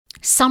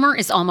Summer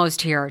is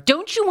almost here.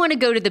 Don't you want to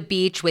go to the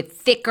beach with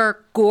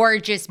thicker,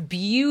 gorgeous,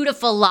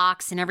 beautiful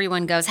locks and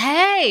everyone goes,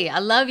 "Hey, I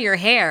love your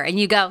hair." And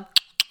you go,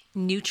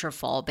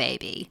 "Nutrafol,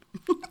 baby."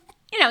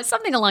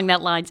 Something along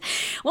that lines.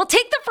 Well,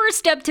 take the first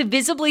step to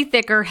visibly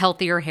thicker,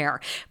 healthier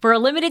hair. For a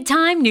limited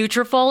time,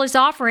 Nutrafol is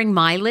offering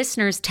my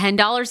listeners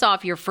 $10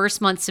 off your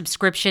first month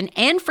subscription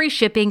and free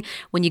shipping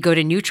when you go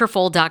to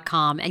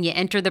Nutrafol.com and you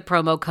enter the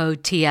promo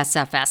code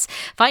TSFS.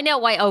 Find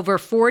out why over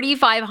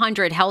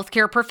 4,500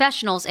 healthcare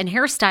professionals and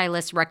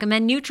hairstylists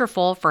recommend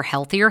Nutrafol for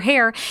healthier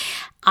hair.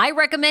 I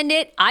recommend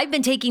it. I've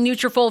been taking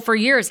Nutrafol for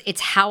years.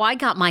 It's how I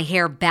got my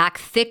hair back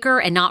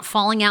thicker and not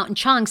falling out in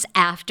chunks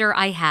after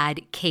I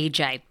had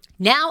KJ.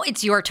 Now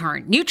it's your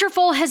turn.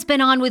 Nutrafol has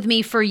been on with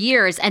me for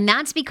years, and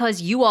that's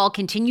because you all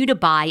continue to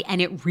buy,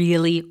 and it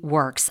really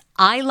works.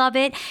 I love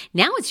it.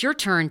 Now it's your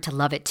turn to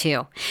love it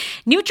too.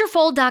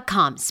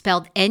 Nutrafol.com,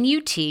 spelled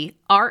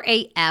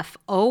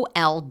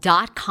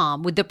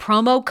Nutrafol.com with the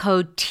promo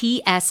code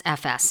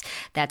TSFS.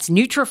 That's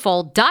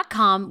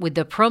Nutrafol.com with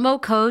the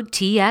promo code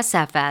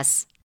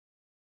TSFS.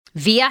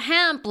 Via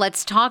Hemp,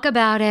 let's talk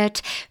about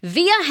it.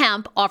 Via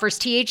Hemp offers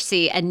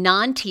THC and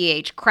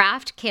non-TH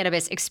craft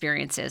cannabis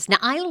experiences. Now,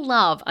 I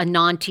love a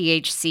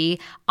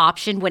non-THC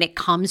option when it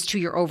comes to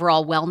your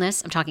overall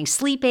wellness. I'm talking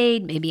sleep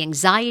aid, maybe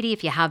anxiety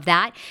if you have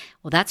that.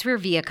 Well, that's where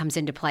Via comes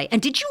into play.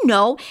 And did you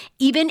know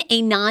even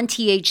a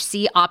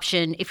non-THC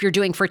option, if you're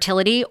doing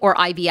fertility or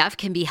IVF,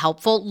 can be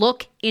helpful?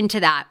 Look into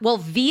that. Well,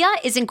 Via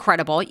is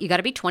incredible. You got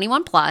to be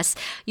 21 plus.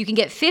 You can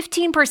get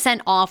 15%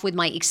 off with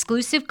my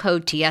exclusive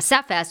code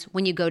TSFS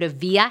when you go to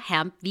Via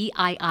Hemp,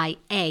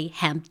 VIIA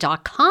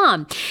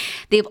hemp.com.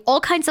 They have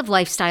all kinds of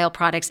lifestyle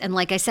products. And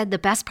like I said, the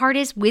best part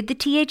is with the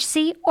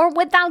THC or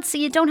without, so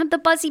you don't have the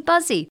buzzy.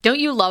 Don't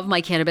you love my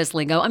cannabis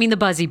lingo? I mean, the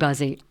buzzy.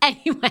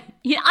 Anyway,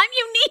 I'm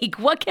unique.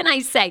 What can I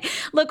say?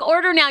 Look,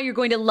 order now. You're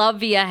going to love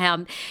Via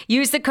Hemp.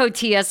 Use the code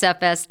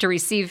TSFS to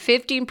receive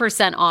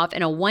 15% off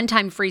and a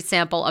one-time free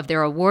sample of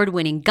their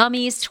award-winning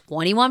gummies,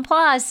 21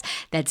 plus.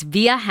 That's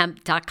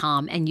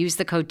viahemp.com and use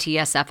the code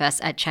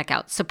TSFS at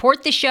checkout.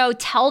 Support the show.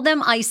 Tell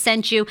them I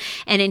sent you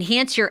and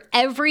enhance your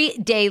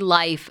everyday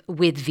life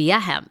with Via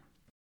Hemp.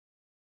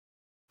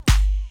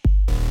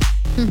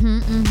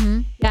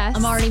 Yes.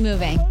 I'm already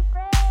moving.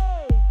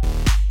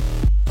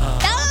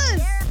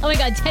 Yes! Oh my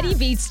God, Teddy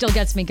Beats still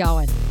gets me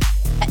going.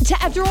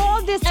 After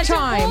all this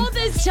time.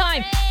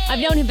 I've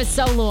known him for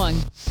so long.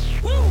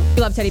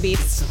 You love Teddy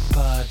Beats. It's a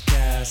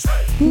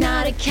podcast.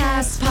 Not a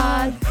cast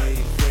pod.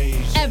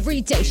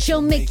 Every day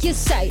she'll make you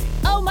say,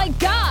 "Oh my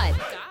God."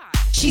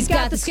 She's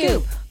got the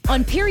scoop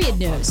on period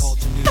news.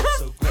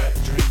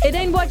 It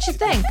ain't what you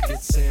think.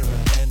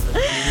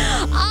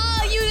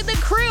 The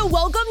crew,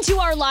 welcome to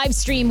our live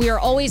stream. We are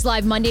always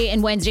live Monday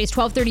and Wednesdays,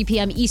 12:30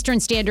 p.m.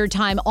 Eastern Standard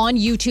Time on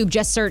YouTube.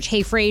 Just search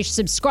Hey Frase,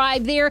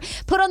 subscribe there,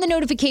 put on the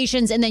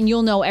notifications, and then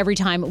you'll know every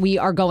time we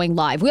are going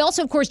live. We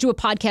also, of course, do a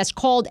podcast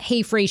called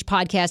Hey Frase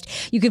Podcast.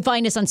 You can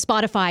find us on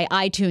Spotify,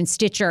 iTunes,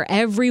 Stitcher,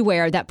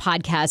 everywhere that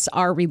podcasts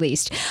are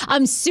released.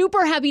 I'm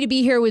super happy to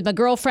be here with my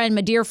girlfriend,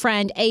 my dear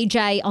friend,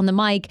 AJ on the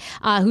mic,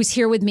 who's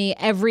here with me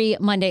every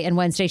Monday and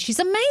Wednesday. She's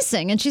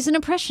amazing, and she's an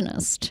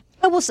impressionist.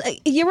 Oh, well,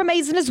 you're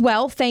amazing as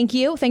well. Thank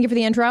you. Thank you for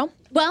the intro.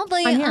 Well,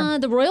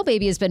 the royal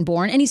baby has been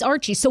born, and he's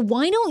Archie. So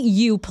why don't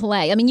you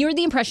play? I mean, you're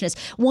the impressionist.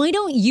 Why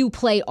don't you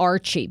play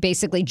Archie,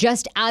 basically,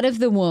 just out of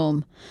the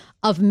womb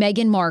of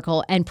Meghan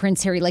Markle and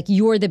Prince Harry, like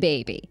you're the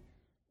baby?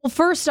 Well,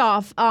 first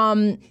off,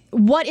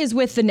 what is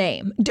with the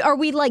name?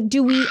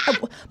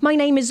 My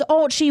name is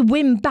Archie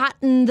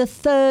Wimbatten the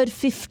 3rd,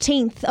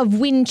 15th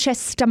of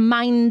Winchester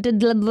Minded.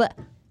 Blah, blah.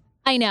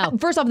 I know.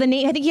 First off, the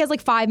name, I think he has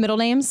like 5 middle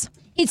names.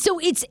 It's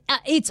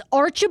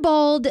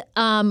Archibald,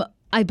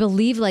 I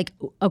believe,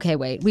 okay,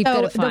 wait, we've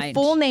got to find. The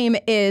full name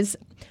is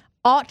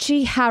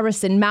Archie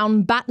Harrison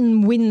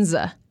Mountbatten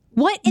Windsor.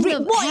 What in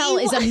the hell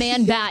is a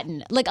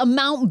Mountbatten? Like a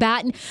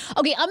Mountbatten?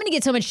 Okay, I'm going to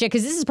get so much shit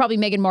because this is probably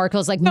Meghan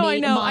Markle's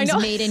mom's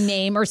maiden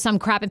name or some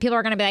crap. And people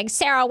are going to be like,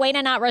 Sarah, way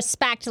to not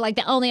respect like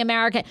the only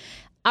American.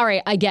 All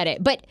right, I get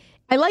it. But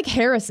I like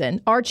Harrison,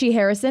 Archie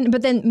Harrison,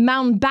 but then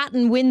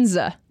Mountbatten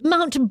Windsor.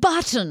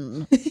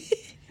 Mountbatten.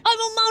 I'm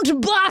a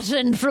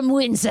Mountbatten from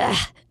Windsor.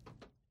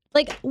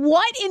 Like,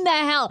 what in the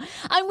hell?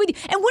 I'm with you.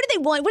 And what do they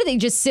want? What do they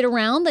just sit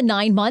around the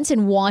 9 months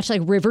and watch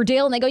like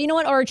Riverdale? And they go, you know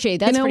what, Archie,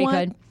 that's pretty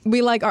good.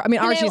 We like,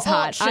 Archie's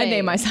hot. I'd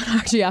name my son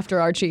Archie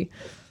after Archie.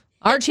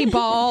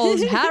 Archibald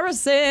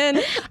Harrison.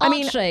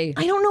 Archie.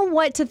 I don't know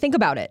what to think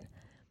about it.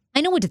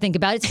 I know what to think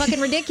about. It's fucking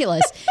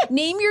ridiculous.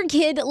 Name your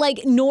kid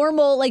like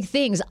normal like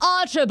things.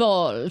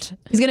 Archibald.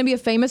 He's going to be a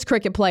famous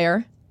cricket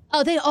player.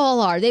 Oh, they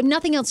all are. They have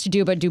nothing else to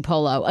do but do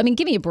polo. I mean,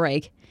 give me a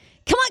break.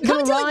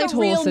 Come to like a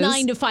real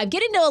 9 to 5.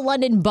 Get into a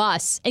London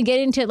bus and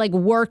get into like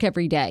work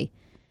every day.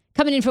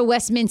 Coming in for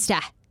Westminster.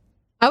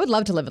 I would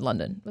love to live in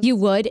London. You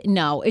would?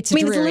 No, it's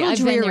dreary. It's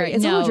a little dreary.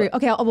 It's a little dreary.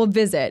 Okay, I will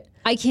visit.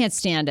 I can't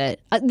stand it.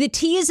 The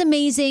tea is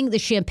amazing. The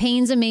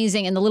champagne's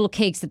amazing. And the little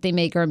cakes that they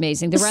make are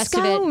amazing. The rest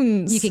of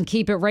it, you can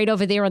keep it right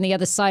over there on the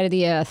other side of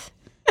the earth.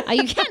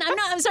 You can.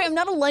 I'm sorry. I'm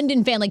not a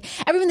London fan. Like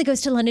everyone that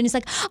goes to London is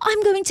like,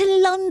 I'm going to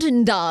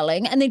London,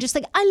 darling. And they just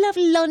like, I love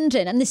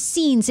London and the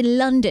scenes in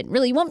London.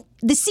 Really, you want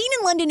the scene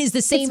in London is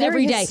the same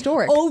every day.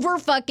 Historic. Over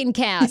fucking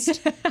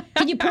cast.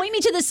 Can you point me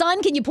to the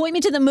sun? Can you point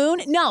me to the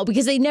moon? No,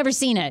 because they've never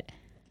seen it.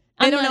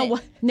 I don't know.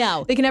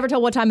 No. They can never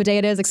tell what time of day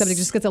it is, except it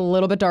just gets a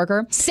little bit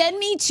darker. Send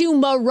me to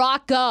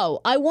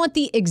Morocco. I want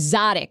the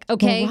exotic,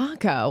 okay?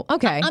 Morocco.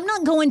 Okay. I'm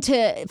not going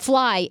to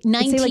fly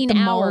 19 like the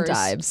hours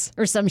Maldives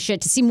or some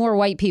shit to see more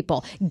white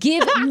people.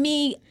 Give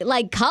me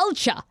like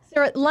culture.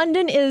 Sarah,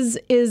 London is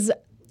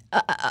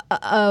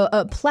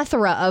a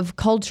plethora of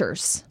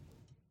cultures.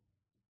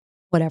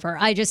 Whatever.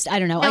 I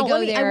don't know. Now, I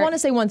go there. I want to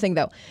say one thing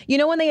though. You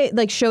know when they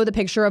like show the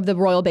picture of the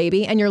royal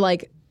baby and you're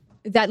like,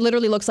 that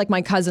literally looks like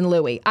my cousin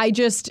Louie.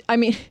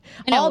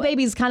 All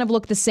babies kind of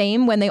look the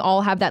same when they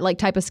all have that like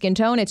type of skin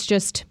tone. It's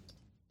just,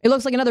 it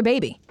looks like another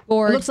baby.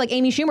 Or it looks like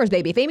Amy Schumer's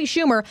baby. If Amy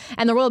Schumer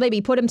and the royal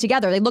baby put them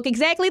together, they look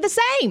exactly the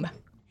same.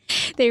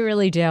 They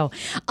really do.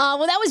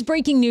 Well, that was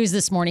breaking news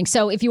this morning.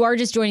 So if you are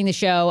just joining the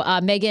show,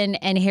 Meghan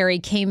and Harry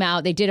came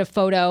out. They did a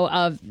photo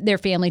of their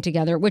family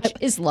together, which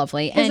is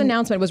lovely. His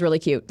announcement was really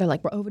cute. They're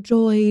like, we're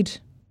overjoyed.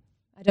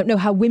 I don't know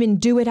how women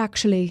do it,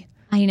 actually.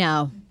 I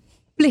know.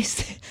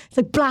 Bliss. It's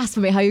like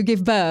blasphemy how you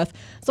give birth.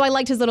 So I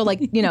liked his little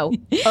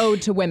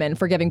ode to women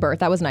for giving birth.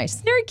 That was nice.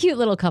 They're a cute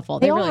little couple.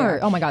 They really are.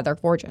 Oh my God, they're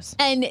gorgeous.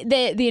 And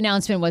the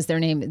announcement was their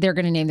name. They're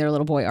going to name their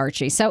little boy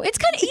Archie. So it's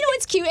kind of,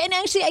 it's cute. And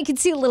actually, I could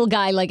see a little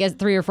guy like as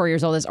 3 or 4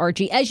 years old as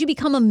Archie. As you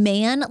become a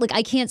man, like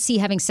I can't see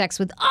having sex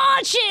with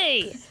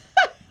Archie.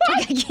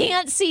 Like I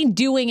can't see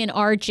doing an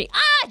Archie.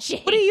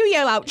 Archie. What do you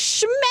yell out?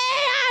 Shman!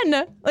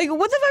 Like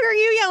what the fuck are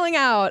you yelling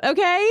out?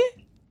 Okay,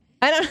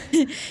 I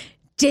don't.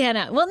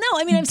 Dana. Well, no,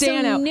 I mean, I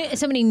have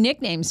so many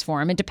nicknames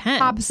for him. It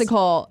depends.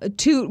 Popsicle,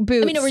 toot,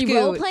 boot, I mean, are we scoot.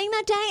 role playing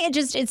that day?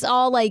 It's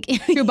all like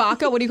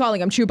Chewbacca. What are you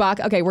calling him?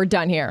 Chewbacca. Okay, we're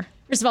done here.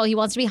 First of all, he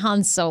wants to be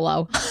Han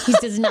Solo. He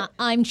does not.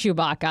 I'm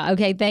Chewbacca.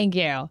 Okay, thank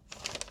you.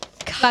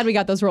 Glad we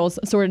got those roles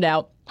sorted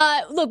out.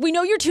 Look, we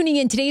know you're tuning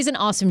in. Today is an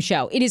awesome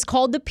show. It is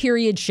called The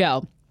Period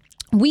Show.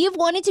 We have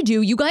wanted to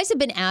do, you guys have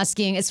been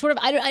asking, it's sort of,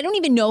 I don't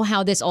even know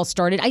how this all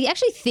started. I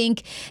actually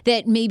think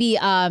that maybe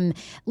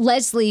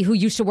Leslie, who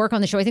used to work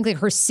on the show, I think like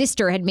her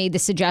sister had made the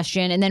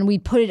suggestion and then we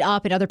put it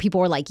up and other people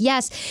were like,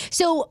 yes.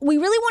 So we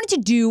really wanted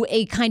to do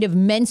a kind of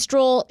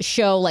menstrual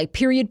show, like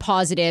Period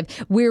Positive,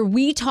 where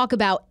we talk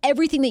about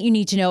everything that you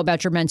need to know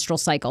about your menstrual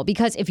cycle.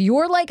 Because if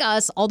you're like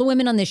us, all the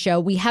women on this show,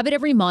 we have it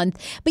every month,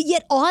 but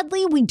yet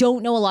oddly, we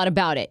don't know a lot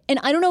about it. And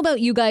I don't know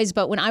about you guys,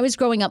 but when I was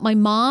growing up, my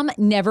mom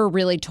never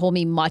really told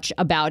me much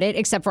about it,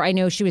 except for I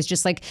know she was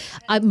just like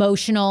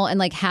emotional and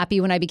like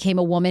happy when I became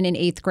a woman in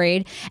 8th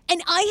grade.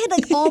 And I had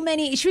like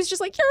she was just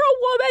like, you're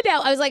a woman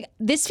now. I was like,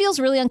 this feels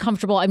really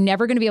uncomfortable. I'm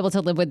never going to be able to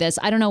live with this.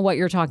 I don't know what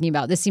you're talking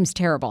about. This seems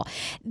terrible.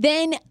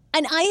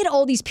 And I had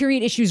all these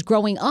period issues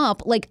growing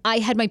up. Like I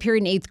had my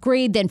period in 8th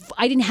grade. Then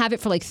I didn't have it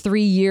for like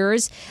 3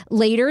 years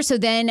later. So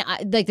then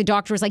like the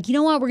doctor was like, you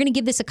know what? We're going to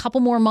give this a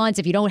couple more months.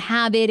 If you don't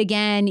have it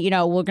again,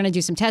 we're going to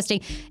do some testing.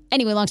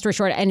 Anyway, long story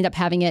short, I ended up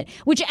having it,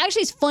 which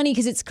actually is funny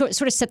because it's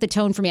sort of set the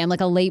tone for me. I'm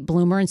like a late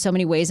bloomer in so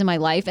many ways in my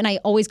life. And I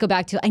always go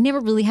back to, I never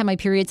really had my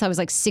period till I was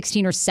like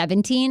 16 or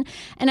 17.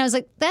 And I was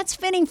like, that's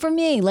fitting for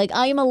me. Like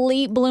I am a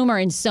late bloomer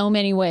in so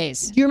many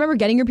ways. Do you remember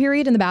getting your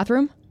period in the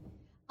bathroom?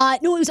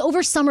 No, it was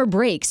over summer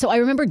break. So I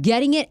remember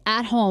getting it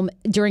at home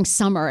during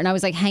summer and I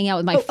was like hanging out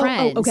with my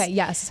friends. Okay,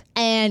 yes.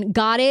 And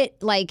got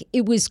it like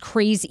it was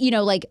crazy,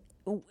 like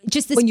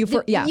just this. When you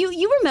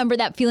remember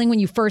that feeling when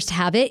you first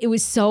have it? It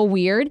was so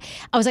weird.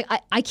 I was like,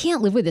 I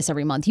can't live with this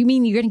every month. You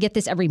mean you're going to get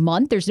this every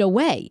month? There's no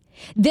way.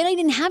 Then I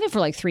didn't have it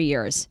for like 3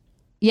 years.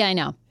 Yeah, I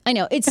know.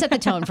 It set the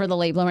tone for the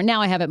late bloomer.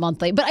 Now I have it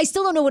monthly, but I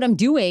still don't know what I'm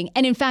doing.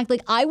 And in fact,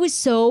 like I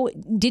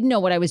didn't know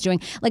what I was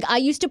doing. Like I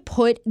used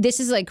to this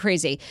is like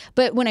crazy,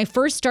 but when I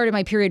first started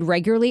my period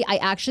regularly, I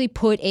actually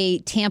put a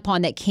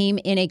tampon that came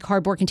in a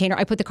cardboard container.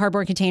 I put the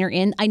cardboard container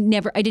in. I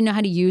didn't know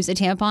how to use a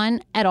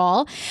tampon at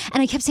all.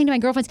 And I kept saying to my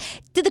girlfriends,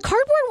 did the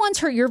cardboard ones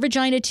hurt your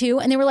vagina too?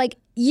 And they were like,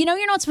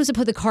 you're not supposed to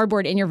put the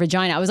cardboard in your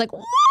vagina. I was like,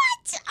 what?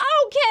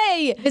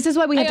 Okay. This is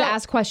why we have to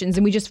ask questions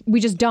and we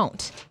just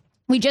don't.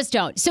 We just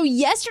don't. So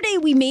yesterday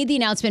we made the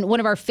announcement, one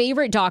of our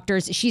favorite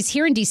doctors, she's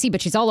here in DC,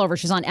 but she's all over.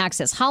 She's on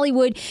Access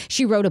Hollywood.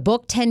 She wrote a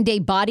book, 10-Day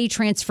Body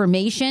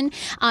Transformation.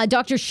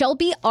 Dr.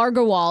 Shilpi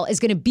Agarwal is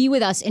going to be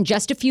with us in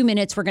just a few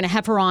minutes. We're going to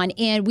have her on.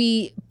 And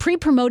we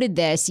pre-promoted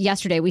this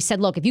yesterday. We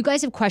said, look, if you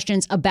guys have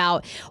questions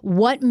about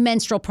what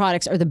menstrual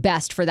products are the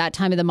best for that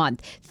time of the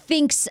month,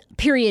 Thinks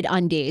period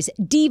undies,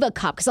 Diva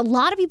Cup, because a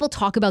lot of people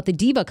talk about the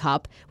Diva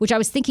Cup, which I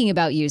was thinking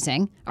about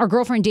using. Our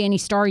girlfriend Danny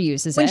Starr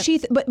uses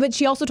it. But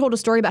she also told a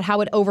story about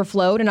how it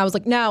overflowed, and I was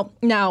like, no,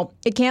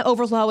 it can't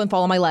overflow and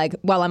fall on my leg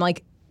while I'm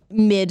like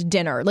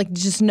mid-dinner. Like,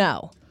 just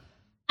no.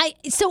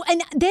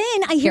 And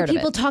then I hear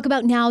people talk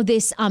about now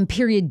this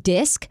period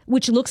disc,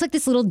 which looks like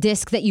this little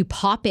disc that you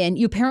pop in.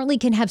 You apparently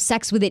can have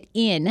sex with it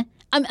in.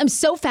 I'm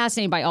so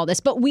fascinated by all this,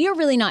 but we are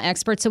really not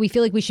experts, so we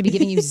feel like we should be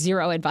giving you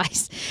zero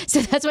advice.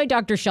 So that's why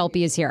Dr.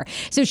 Shilpi is here.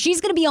 So she's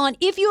going to be on.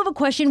 If you have a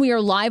question, we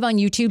are live on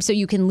YouTube, so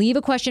you can leave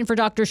a question for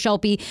Dr.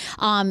 Shilpi.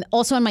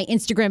 Also on my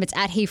Instagram, it's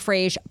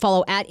 @HeyFrage.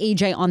 Follow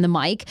 @AJ on the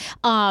mic.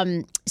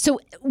 So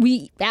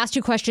we asked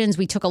you questions.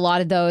 We took a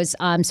lot of those.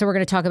 So we're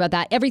going to talk about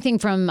that. Everything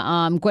from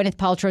Gwyneth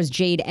Paltrow's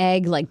jade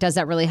egg, like does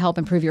that really help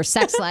improve your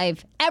sex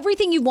life?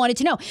 Everything you wanted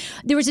to know.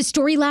 There was a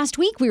story last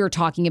week we were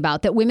talking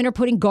about that women are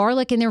putting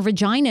garlic in their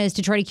vaginas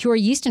to try to cure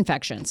yeast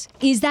infections.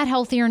 Is that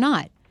healthy or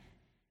not?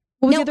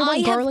 Now, I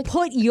have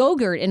put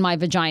yogurt in my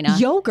vagina.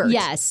 Yogurt?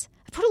 Yes.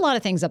 I put a lot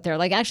of things up there.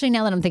 Like, actually,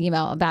 now that I'm thinking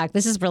about it back,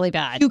 this is really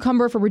bad.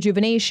 Cucumber for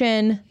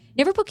rejuvenation.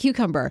 Never put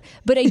cucumber,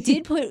 but I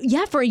did put,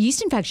 for a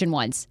yeast infection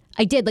once.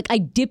 I did. Like, I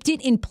dipped it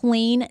in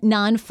plain,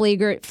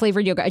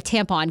 non-flavored yogurt, a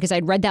tampon, because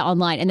I'd read that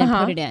online, and then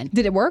put it in.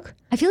 Did it work?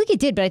 I feel like it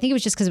did, but I think it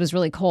was just because it was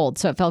really cold,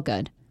 so it felt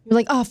good. You're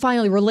like, oh,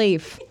 finally,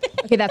 relief.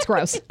 Okay, that's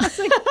gross. I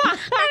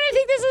don't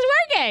think this is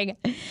working.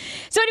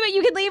 So anyway,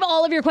 you can leave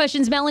all of your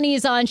questions. Melanie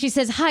is on. She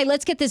says, hi,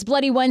 let's get this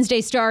Bloody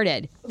Wednesday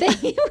started.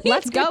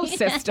 Let's go,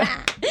 sister.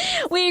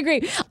 We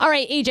agree. All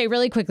right, AJ,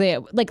 really quickly,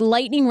 like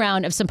lightning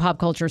round of some pop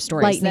culture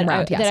stories that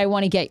I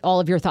want to get all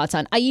of your thoughts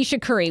on. Ayesha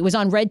Curry was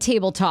on Red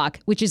Table Talk,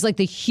 which is like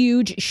the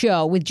huge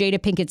show with Jada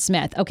Pinkett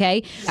Smith,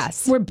 okay?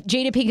 Yes. Where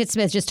Jada Pinkett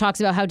Smith just talks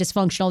about how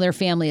dysfunctional their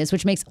family is,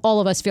 which makes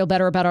all of us feel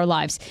better about our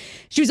lives.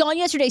 She was on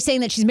yesterday saying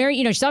that she's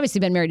married, she's obviously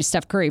been married to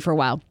Steph Curry for a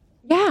while.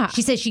 Yeah.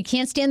 She says she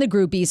can't stand the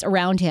groupies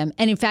around him.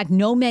 And in fact,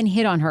 no men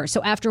hit on her.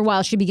 So after a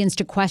while, she begins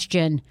to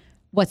question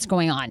what's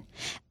going on.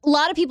 A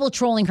lot of people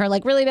trolling her,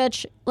 like, really,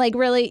 bitch? Like,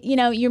 really?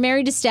 You're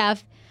married to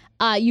Steph.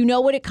 You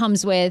know what it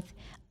comes with.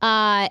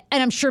 And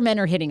I'm sure men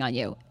are hitting on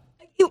you.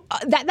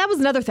 That was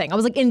another thing. I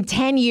was like, in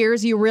 10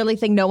 years, you really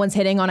think no one's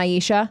hitting on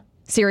Ayesha?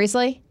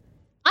 Seriously?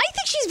 I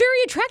think she's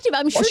very attractive.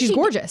 I'm sure she's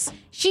gorgeous.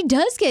 She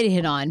does get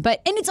hit on. And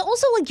it's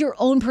also like your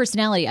own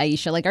personality,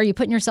 Ayesha. Like, are you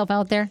putting yourself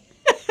out there?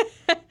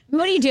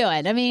 What are you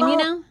doing? I mean,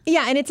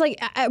 Yeah, and it's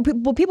like,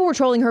 people were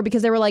trolling her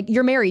because they were like,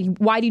 you're married.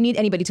 Why do you need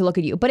anybody to look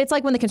at you? But it's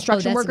like when the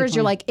construction workers,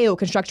 you're like, ew,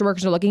 construction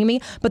workers are looking at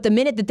me. But the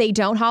minute that they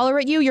don't holler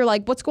at you, you're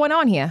like, what's going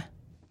on here?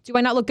 Do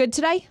I not look good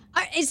today?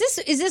 Is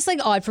this like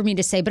odd for me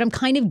to say, but I'm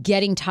kind of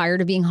getting tired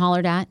of being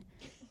hollered at?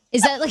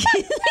 Is that like...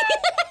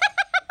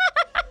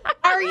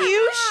 Are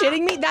you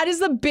shitting me? That is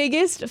the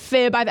biggest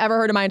fib I've ever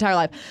heard in my entire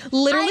life.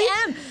 Literally,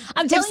 I am.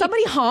 I'm telling if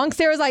somebody honks,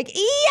 Sarah's like,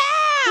 yeah!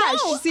 No,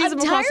 she sees him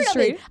across the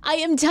street. I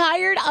am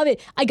tired of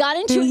it. I got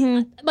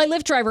into my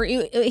Lyft driver.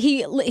 He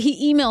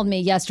emailed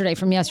me yesterday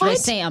from yesterday. What?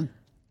 Sam.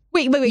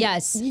 Wait.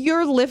 Yes.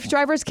 Your Lyft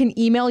drivers can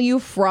email you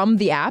from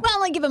the app?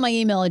 Well, I give him my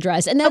email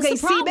address, and that's the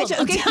problem. See,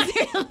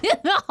 bitch,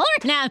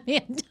 hollering at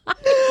me.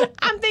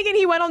 I'm thinking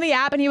he went on the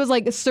app and he was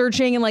like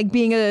searching and like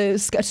being a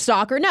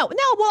stalker. No.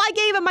 Well, I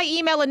gave him my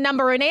email and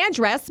number and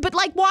address, but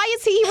like, why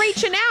is he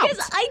reaching out?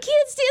 Because I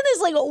can't stand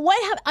this. Like,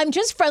 what happened? I'm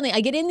just friendly.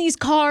 I get in these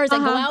cars. I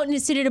go out and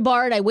sit at a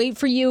bar and I wait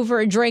for you for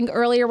a drink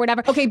early or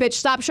whatever. Okay, bitch,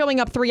 stop showing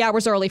up 3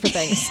 hours early for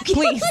things,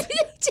 please.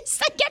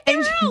 Just get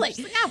there early.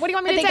 What do you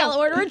want me to do? I'll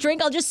order a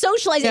drink. I'll just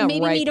socialize and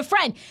maybe meet a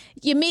friend.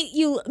 You make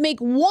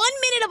 1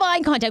 minute of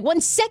eye contact,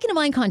 1 second of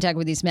eye contact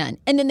with these men,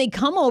 and then they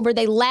come over,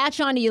 they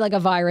latch onto you like a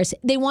virus.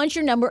 They want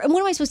your number, and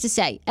what am I supposed to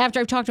say after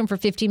I've talked to him for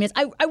 15 minutes?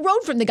 I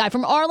rode from the guy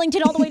from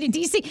Arlington all the way to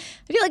DC.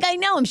 I feel like I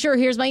know. I'm sure.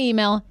 Here's my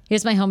email.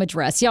 Here's my home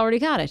address. You already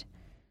got it.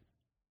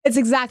 It's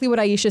exactly what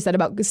Ayesha said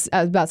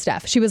about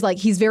Steph. She was like,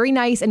 he's very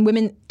nice, and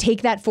women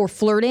take that for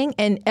flirting,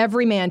 and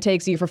every man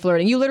takes you for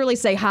flirting. You literally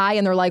say hi,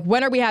 and they're like,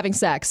 when are we having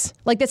sex?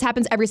 Like, this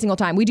happens every single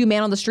time. We do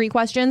man on the street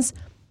questions.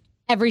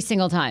 Every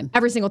single time.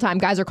 Every single time.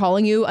 Guys are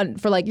calling you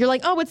for like, you're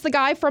like, oh, it's the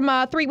guy from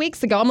 3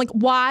 weeks ago. I'm like,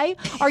 why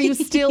are you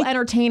still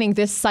entertaining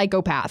this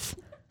psychopath?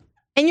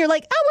 And you're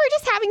like, oh, we're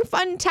just having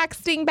fun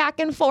texting back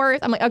and forth.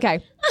 I'm like,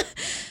 okay,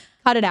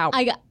 cut it out.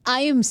 I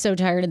am so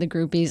tired of the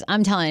groupies.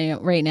 I'm telling you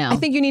right now. I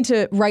think you need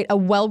to write a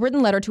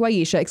well-written letter to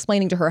Ayesha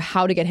explaining to her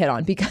how to get hit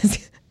on,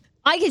 because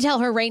I can tell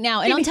her right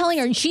now, and I'm telling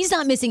her she's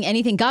not missing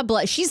anything. God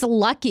bless. She's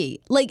lucky.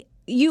 Like,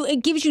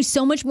 it gives you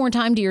so much more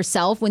time to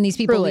yourself when these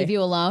people leave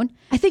you alone.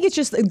 I think it's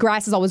just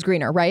grass is always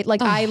greener, right?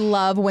 Like, I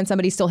love when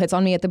somebody still hits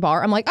on me at the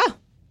bar. I'm like, oh,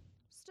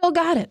 still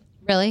got it.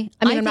 Really?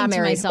 I mean, I'm not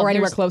married or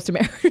anywhere close to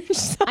marriage.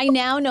 So. I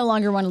now no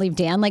longer want to leave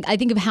Dan. Like, I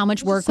think of how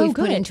much work we've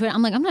put into it.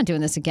 I'm like, I'm not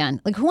doing this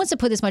again. Like, who wants to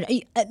put this much?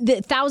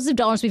 The thousands of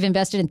dollars we've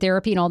invested in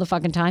therapy and all the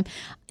fucking time.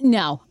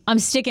 No, I'm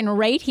sticking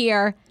right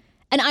here.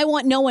 And I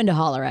want no one to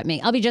holler at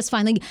me. I'll be just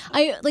fine.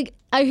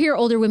 I hear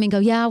older women go,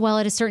 yeah, well,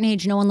 at a certain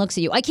age, no one looks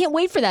at you. I can't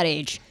wait for that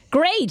age.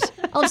 Great.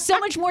 I'll have so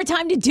much more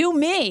time to do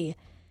me.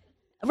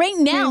 Right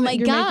now,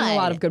 you're God. making a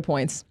lot of good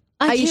points.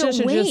 Ayesha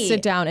should just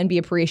sit down and be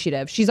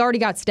appreciative. She's already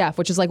got Steph,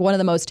 which is like one of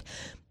the most...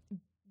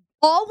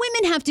 All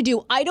women have to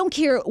do, I don't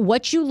care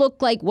what you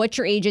look like, what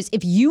your age is,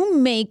 if you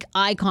make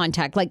eye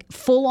contact, like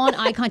full-on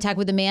eye contact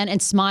with a man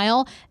and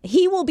smile,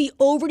 he will be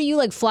over to you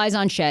like flies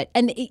on shit.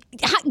 And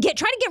try to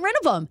get rid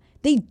of them.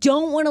 They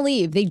don't want to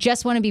leave. They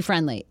just want to be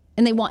friendly.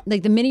 And they want,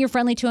 like, the minute you're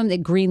friendly to them, they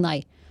green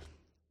light.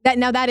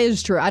 That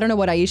is true. I don't know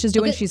what Ayesha's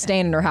doing. Okay. She's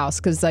staying in her house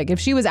because, like, if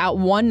she was out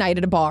one night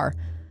at a bar,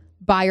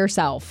 by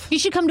herself. You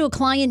should come to a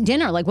client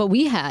dinner like what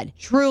we had.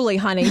 Truly,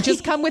 honey.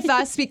 Just come with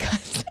us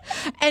because,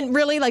 and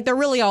really, like, they're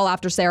really all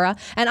after Sarah.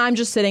 And I'm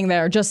just sitting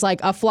there just like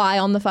a fly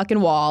on the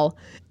fucking wall.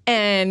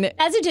 And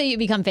that's until you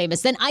become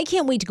famous. Then I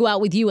can't wait to go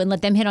out with you and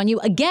let them hit on you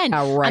again.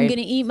 Right. I'm going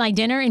to eat my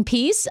dinner in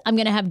peace. I'm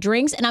going to have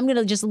drinks and I'm going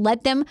to just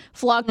let them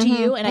flock to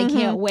you. And I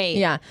can't wait.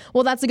 Yeah.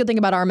 Well, that's the good thing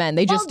about our men.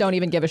 They just don't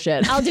even give a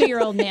shit. I'll do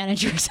your old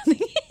manager or something.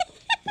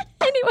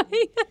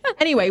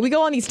 Anyway, we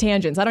go on these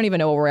tangents. I don't even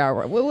know where we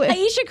are.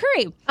 Aisha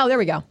Curry. Oh, there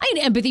we go. I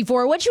had empathy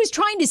for her. What she was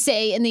trying to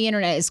say in the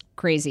internet is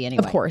crazy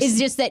anyway. Of course. It's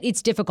just that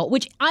it's difficult,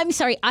 which I'm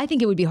sorry. I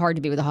think it would be hard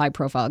to be with a high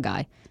profile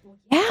guy.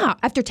 Yeah.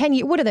 After 10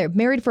 years. What are they?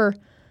 Married for?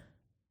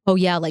 Oh,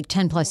 yeah. Like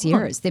 10 plus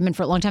years. They've been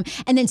for a long time.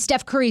 And then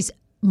Steph Curry's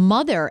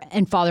mother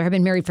and father have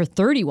been married for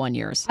 31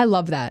 years. I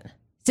love that.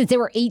 Since they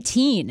were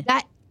 18.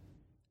 That.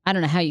 I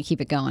don't know how you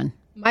keep it going.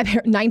 My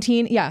parents,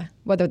 19. Yeah.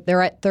 Whether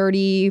they're at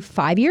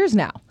 35 years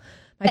now.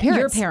 My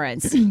parents. Your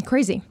parents.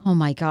 Crazy. Oh,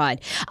 my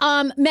God.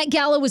 Met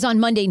Gala was on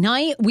Monday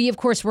night. We, of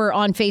course, were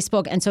on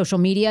Facebook and social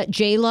media.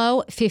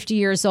 J-Lo, 50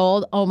 years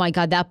old. Oh, my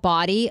God. That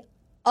body.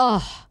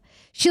 Oh,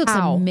 she looks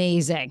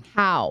amazing.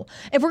 How?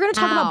 If we're going to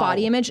talk about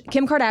body image,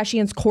 Kim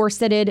Kardashian's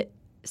corseted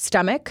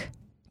stomach,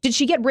 did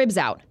she get ribs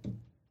out?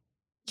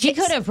 She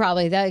could have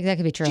probably. That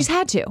could be true. She's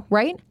had to,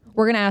 right?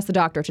 We're going to ask the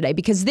doctor today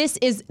because this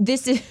is,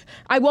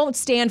 I won't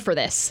stand for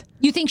this.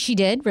 You think she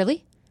did?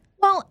 Really?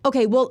 Well,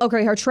 okay.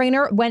 Her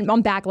trainer went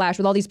on backlash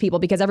with all these people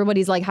because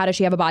everybody's like, how does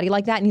she have a body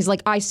like that? And he's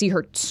like, I see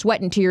her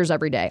sweat and tears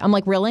every day. I'm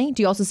like, really?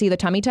 Do you also see the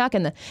tummy tuck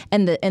and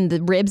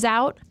the ribs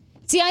out?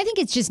 See, I think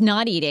it's just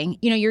not eating.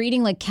 You know, you're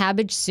eating like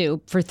cabbage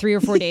soup for 3 or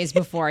 4 days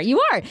before.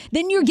 You are.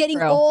 Then you're getting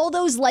all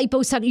those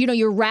liposuction. You know,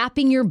 you're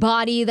wrapping your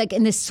body like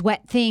in the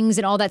sweat things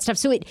and all that stuff.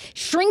 So it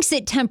shrinks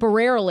it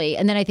temporarily.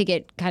 And then I think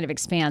it kind of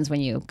expands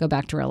when you go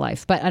back to real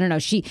life. But I don't know.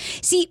 See,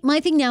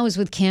 my thing now is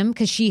with Kim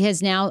because she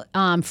has now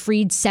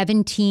freed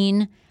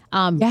 17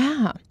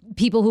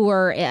 people who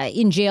are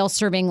in jail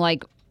serving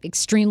like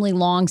extremely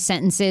long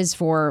sentences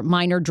for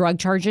minor drug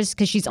charges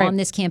because she's on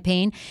this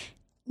campaign.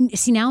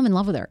 See, now I'm in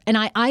love with her. And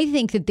I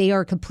think that they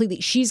are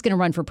she's going to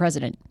run for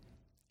president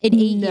in 8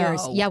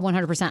 years. Yeah,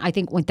 100%. I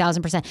think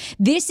 1,000%.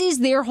 This is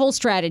their whole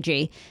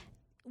strategy.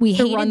 We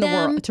hated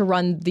them. To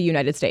run the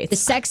United States. The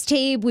sex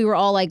tape, we were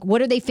all like,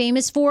 what are they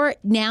famous for?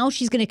 Now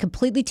she's going to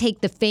completely take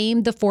the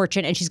fame, the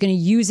fortune, and she's going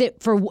to use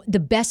it for the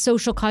best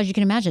social cause you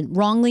can imagine.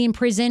 Wrongly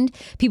imprisoned,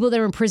 people that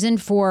are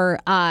imprisoned for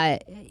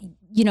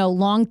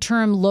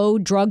long-term low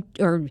drug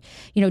or,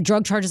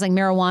 drug charges like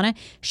marijuana.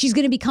 She's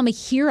going to become a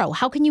hero.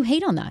 How can you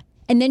hate on that?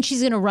 And then she's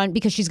going to run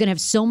because she's going to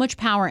have so much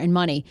power and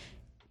money.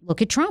 Look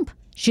at Trump.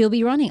 She'll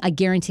be running. I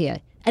guarantee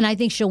it. And I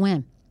think she'll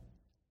win.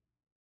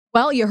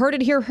 Well, you heard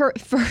it here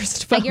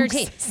first, folks. I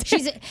guarantee.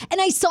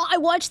 I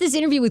watched this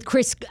interview with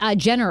Kris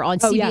Jenner on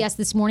CBS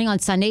this morning on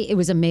Sunday. It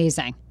was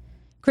amazing.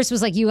 Kris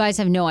was like, you guys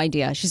have no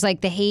idea. She's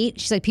like, the hate.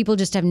 She's like, people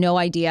just have no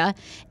idea.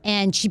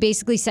 And she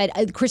basically said,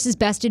 Kris's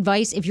best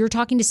advice, if you're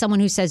talking to someone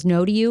who says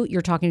no to you,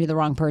 you're talking to the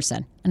wrong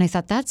person. And I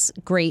thought, that's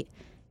great.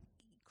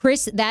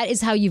 Kris, that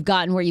is how you've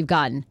gotten where you've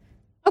gotten.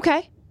 Okay.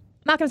 I'm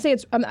not going to say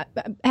it's...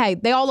 hey,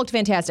 they all looked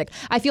fantastic.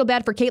 I feel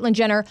bad for Caitlyn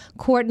Jenner,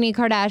 Kourtney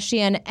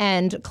Kardashian,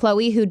 and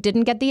Khloe, who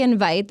didn't get the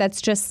invite.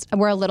 That's just...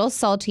 We're a little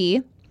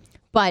salty.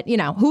 But,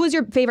 who was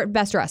your favorite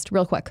best dressed,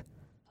 real quick?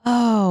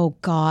 Oh,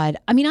 God.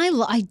 I mean,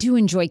 I do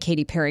enjoy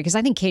Katy Perry, because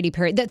I think Katy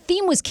Perry... The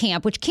theme was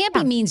camp, which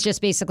campy means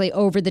just basically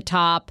over the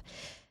top.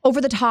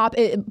 Over the top,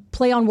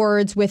 play on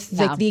words with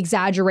the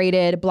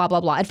exaggerated, blah,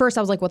 blah, blah. At first,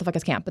 I was like, what the fuck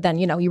is camp? But then,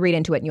 you read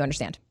into it and you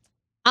understand.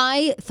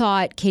 I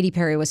thought Katy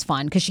Perry was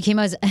fun because she came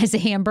as a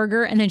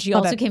hamburger and then she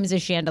also came as a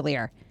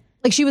chandelier.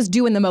 Like she was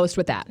doing the most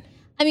with that.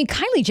 I mean,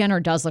 Kylie Jenner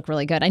does look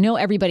really good. I know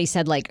everybody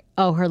said like,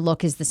 oh, her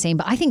look is the same,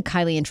 but I think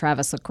Kylie and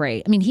Travis look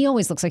great. I mean, he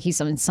always looks like he's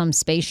in some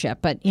spaceship,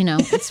 but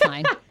it's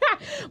fine.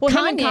 Well,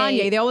 him and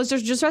Kanye, they always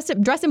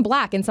just dress in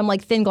black and some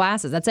like thin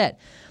glasses. That's it.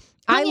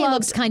 Kanye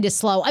looks kind of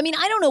slow. I mean,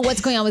 I don't know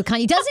what's going on with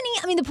Kanye. Doesn't he?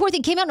 I mean, the poor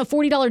thing came out in a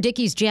 $40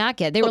 Dickies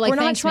jacket. They were like, we're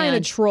not trying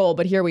to troll,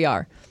 but here we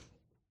are.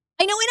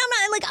 I know, and I'm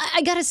not like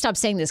I gotta stop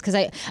saying this because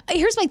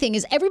here's my thing: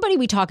 is everybody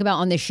we talk about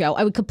on this show,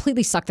 I would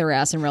completely suck their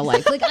ass in real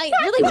life. Like I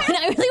really would.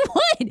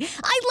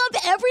 I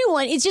love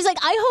everyone. It's just like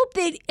I hope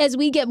that as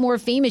we get more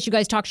famous, you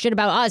guys talk shit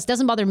about us.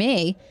 Doesn't bother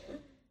me.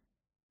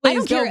 Please I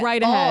don't go care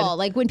right at ahead. all.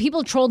 Like when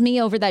people trolled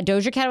me over that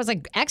Doja Cat, I was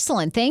like,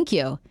 excellent, thank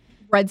you.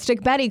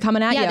 Breadstick Betty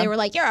coming at you. Yeah, they were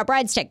like, you're a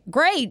breadstick.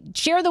 Great.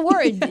 Share the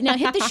word. Now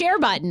hit the share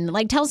button.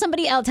 Like tell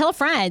somebody else, tell a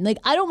friend. Like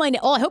I don't mind.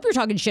 Oh, I hope you're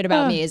talking shit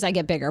about me as I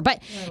get bigger.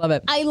 But I love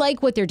it. I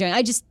like what they're doing.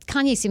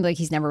 Kanye seemed like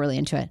he's never really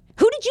into it.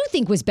 Who did you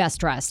think was best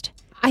dressed?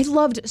 I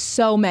loved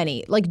so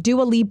many. Like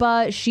Dua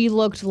Lipa, she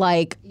looked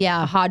like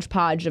a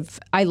hodgepodge of,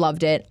 I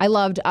loved it. I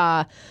loved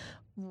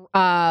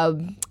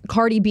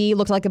Cardi B,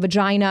 looked like a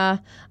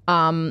vagina.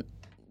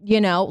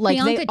 like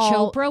Priyanka they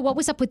all. Chopra, what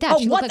was up with that?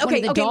 She looked like one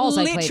of the dolls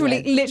I played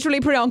with. Literally,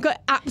 Priyanka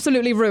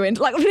absolutely ruined.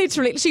 Like,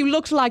 literally, she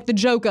looked like the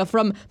Joker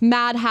from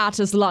Mad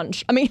Hatter's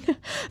Lunch. I mean,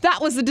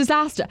 that was a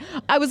disaster.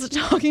 I was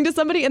talking to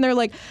somebody, and they're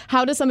like,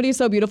 how does somebody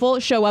so beautiful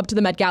show up to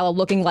the Met Gala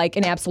looking like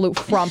an absolute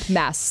frump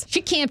mess?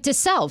 She camped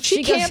herself.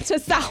 She camped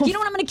herself. You know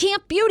what? I'm going to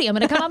camp beauty. I'm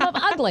going to come up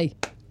ugly.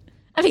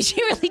 I mean,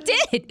 she really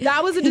did.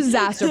 That was a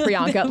disaster,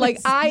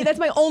 Priyanka.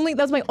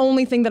 That's my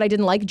only thing that I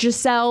didn't like.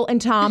 Giselle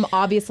and Tom,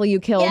 obviously you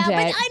killed it. Yeah,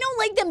 but I don't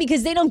like them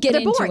because they don't get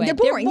into boring. it. They're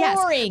boring. They're yes.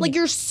 boring. Like,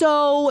 you're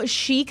so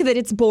chic that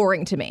it's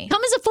boring to me.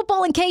 Come as a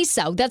football and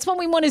queso. That's what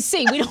we want to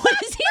see. We don't want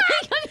to see.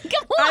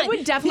 Come on. I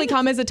would definitely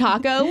come as a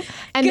taco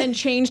and then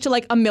change to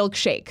like a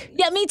milkshake.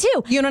 Yeah, me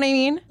too. You know what I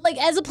mean? Like,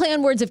 as a play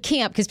on words of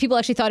camp, because people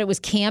actually thought it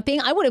was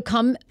camping, I would have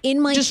come in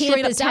my Just campus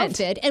straight up tent.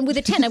 outfit, and with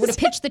a tent, I would have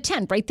pitched the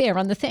tent right there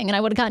on the thing, and I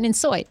would have gotten in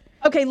soy.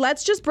 Okay,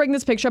 let's just bring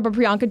this picture up of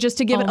Priyanka just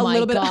to give it a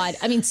little bit. Oh my God!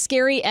 I mean,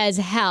 scary as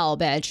hell,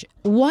 bitch.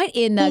 What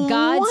in the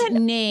God's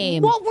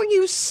name? What were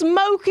you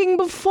smoking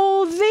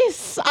before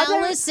this?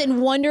 Alice in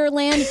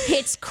Wonderland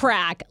hits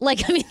crack.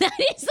 Like, I mean, that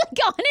is like,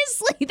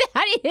 honestly,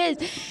 that is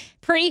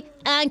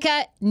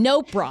Priyanka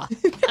Chopra.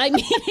 I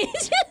mean,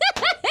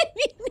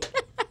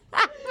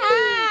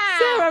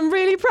 Sarah, I'm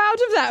really proud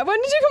of that. When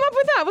did you come up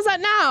with that? Was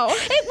that now?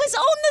 It was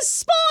on the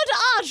spot,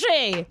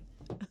 Archie.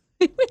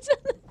 It was on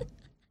the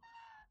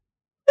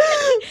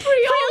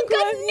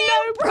Priyanka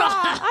Chopra.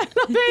 I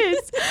love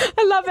it.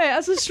 I love it.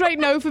 That's a straight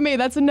no for me.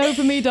 That's a no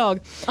for me,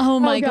 dog.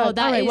 Oh my God,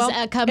 that is well,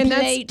 a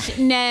complete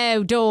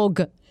no,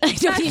 dog. I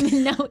don't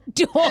even know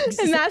dogs.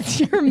 And that's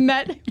your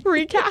Met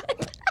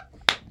recap.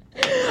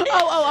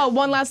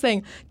 One last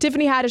thing.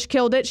 Tiffany Haddish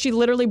killed it. She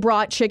literally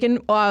brought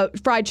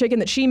fried chicken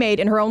that she made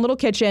in her own little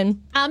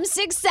kitchen. I'm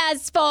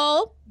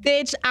successful.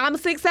 Bitch, I'm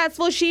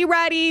successful. She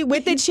ready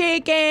with the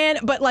chicken.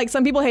 But like,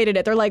 some people hated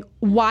it. They're like,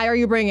 why are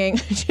you bringing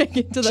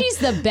chicken to the She's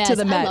the best. To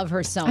the Met? I love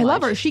her so much. I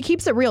love her. She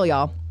keeps it real,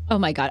 y'all. Oh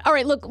my God. All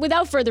right, look,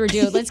 without further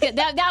ado, let's get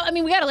that. I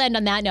mean, we got to land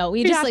on that note.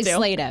 We just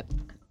slayed it.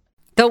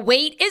 The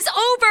wait is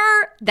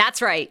over.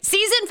 That's right.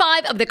 Season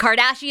 5 of The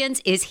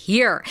Kardashians is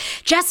here.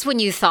 Just when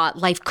you thought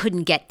life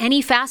couldn't get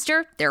any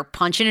faster, they're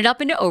punching it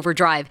up into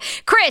overdrive.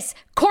 Kris,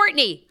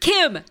 Kourtney,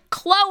 Kim,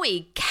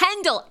 Khloe,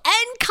 Kendall,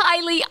 and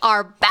Kylie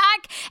are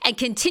back and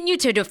continue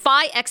to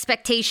defy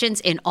expectations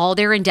in all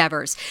their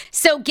endeavors.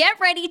 So get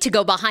ready to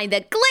go behind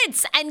the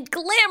glitz and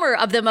glamour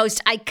of the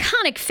most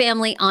iconic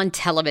family on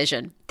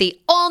television.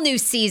 The all-new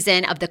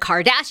season of The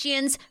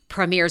Kardashians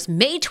premieres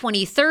May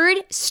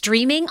 23rd,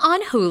 streaming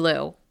on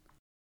Hulu.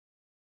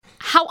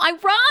 How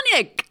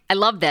ironic! I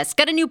love this.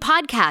 Got a new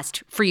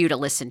podcast for you to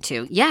listen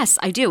to. Yes,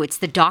 I do. It's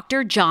the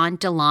Dr. John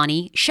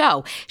Delaney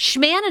Show.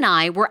 Schman and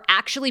I were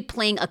actually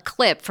playing a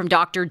clip from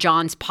Dr.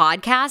 John's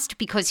podcast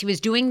because he was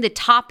doing the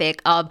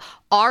topic of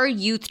are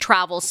youth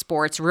travel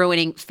sports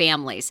ruining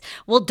families?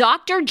 Well,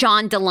 Dr.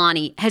 John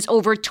Delaney has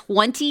over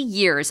 20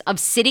 years of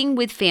sitting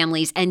with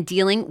families and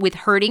dealing with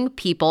hurting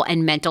people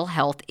and mental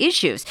health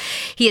issues.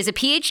 He has a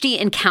PhD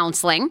in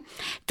counseling.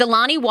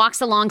 Delaney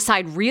walks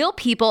alongside real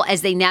people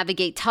as they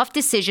navigate tough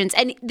decisions.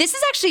 And this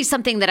is actually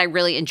something that I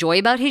really enjoy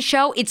about his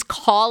show. It's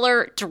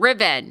caller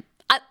driven.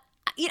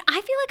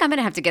 I feel like I'm going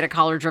to have to get a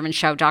caller-driven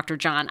show, Dr.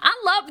 John. I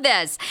love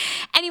this.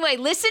 Anyway,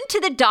 listen to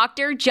the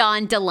Dr.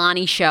 John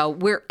Delaney Show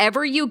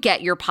wherever you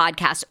get your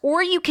podcast,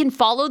 or you can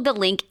follow the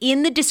link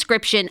in the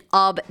description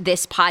of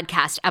this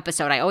podcast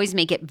episode. I always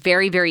make it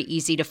very, very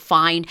easy to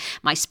find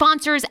my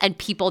sponsors and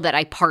people that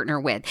I partner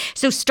with.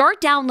 So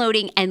start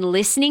downloading and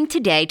listening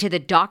today to the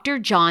Dr.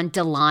 John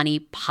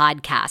Delaney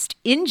podcast.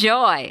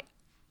 Enjoy.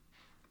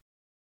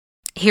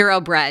 Hero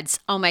breads.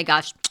 Oh my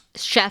gosh.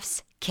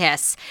 Chef's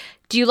kiss.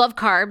 Do you love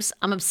carbs?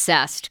 I'm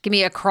obsessed. Give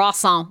me a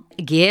croissant.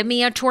 Give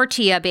me a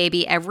tortilla,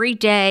 baby, every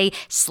day,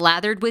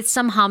 slathered with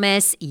some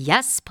hummus.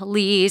 Yes,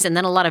 please. And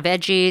then a lot of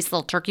veggies, a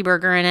little turkey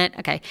burger in it.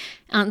 Okay.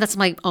 That's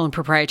my own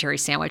proprietary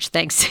sandwich.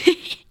 Thanks.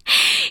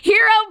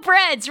 Hero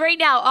Breads right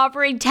now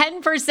offering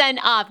 10%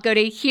 off. Go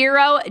to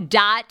hero.co.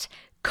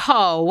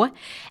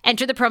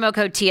 Enter the promo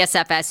code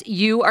TSFS.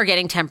 You are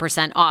getting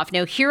 10% off.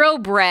 Now, Hero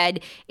Bread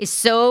is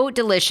so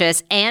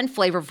delicious and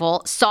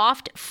flavorful,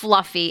 soft,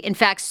 fluffy. In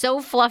fact, so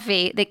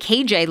fluffy that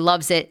KJ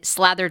loves it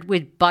slathered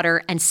with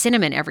butter and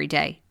cinnamon every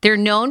day. They're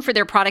known for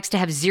their products to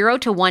have 0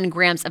 to 1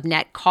 grams of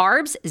net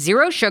carbs,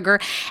 0 sugar,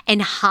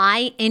 and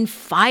high in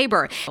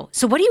fiber.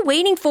 So what are you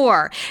waiting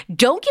for?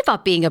 Don't give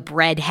up being a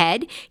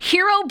breadhead.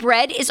 Hero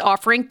Bread is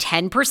offering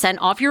 10%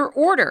 off your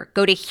order.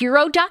 Go to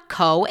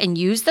hero.co and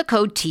use the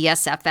code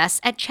TSFS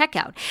at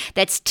checkout.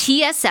 That's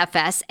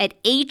TSFS at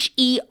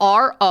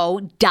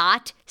HERO.CO.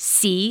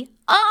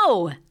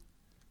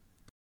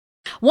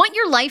 Want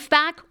your life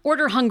back?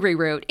 Order Hungry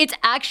Root. It's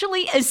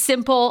actually as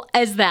simple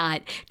as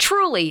that.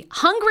 Truly,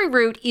 Hungry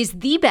Root is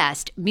the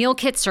best meal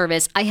kit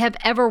service I have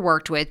ever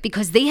worked with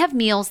because they have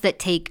meals that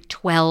take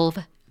 12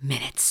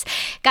 minutes.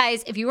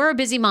 Guys, if you are a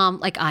busy mom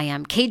like I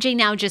am, KJ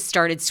now just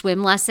started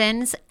swim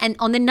lessons. And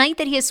on the night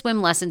that he has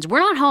swim lessons, we're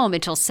not home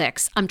until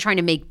 6. I'm trying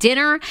to make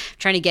dinner,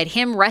 trying to get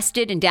him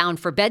rested and down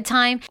for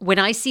bedtime. When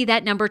I see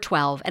that number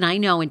 12, and I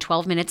know in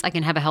 12 minutes I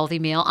can have a healthy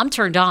meal, I'm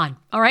turned on.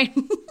 All right.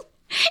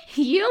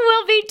 You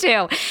will be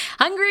too.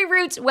 Hungry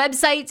Roots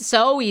website,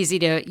 so easy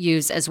to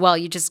use as well.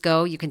 You just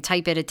go, you can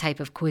type in a type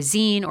of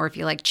cuisine, or if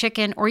you like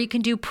chicken, or you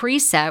can do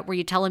preset where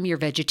you tell them you're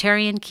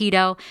vegetarian,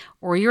 keto,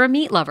 or you're a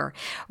meat lover.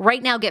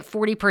 Right now, get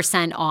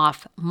 40%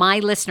 off. My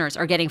listeners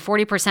are getting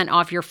 40%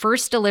 off your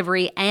first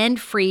delivery and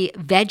free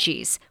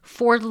veggies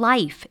for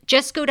life.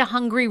 Just go to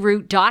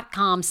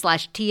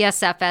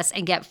hungryroot.com/TSFS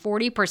and get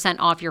 40%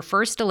 off your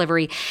first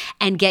delivery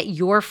and get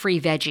your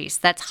free veggies.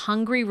 That's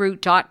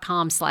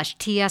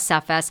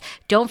hungryroot.com/TSFS.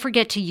 Don't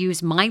forget to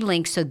use my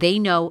link so they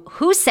know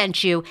who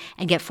sent you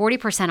and get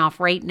 40%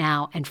 off right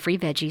now and free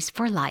veggies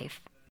for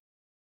life.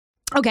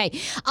 Okay.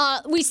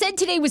 We said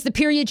today was the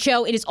period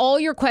show. It is all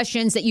your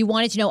questions that you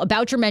wanted to know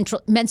about your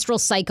menstrual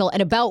cycle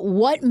and about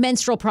what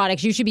menstrual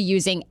products you should be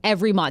using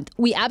every month.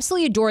 We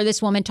absolutely adore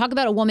this woman. Talk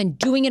about a woman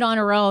doing it on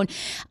her own,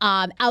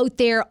 out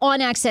there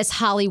on Access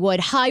Hollywood,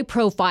 high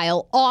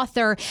profile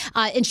author.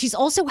 And she's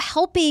also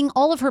helping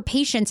all of her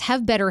patients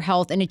have better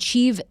health and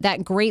achieve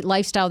that great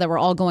lifestyle that we're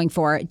all going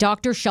for.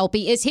 Dr.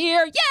 Shilpi is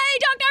here. Yay,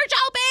 Dr.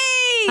 Shilpi!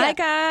 Hi,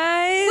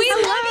 guys. We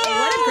love you.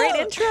 What a great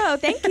intro.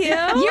 Thank you.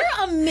 You're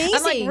amazing.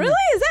 I'm like, really?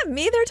 Is that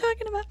me they're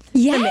talking about?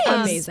 Yes.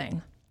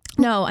 Amazing.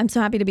 No, I'm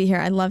so happy to be here.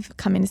 I love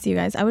coming to see you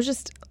guys. I was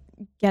just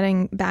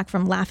getting back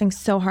from laughing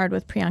so hard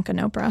with Priyanka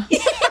Chopra.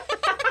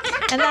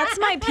 And that's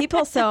my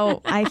people,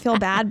 so I feel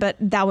bad, but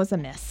that was a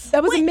miss.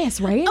 That was a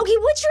miss, right? Okay,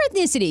 what's your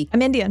ethnicity?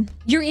 I'm Indian.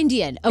 You're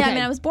Indian. Okay. Yeah, I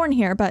mean, I was born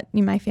here, but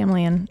my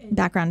family and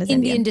background is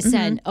Indian. Indian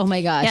descent. Oh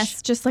my gosh.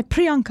 Yes, just like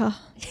Priyanka.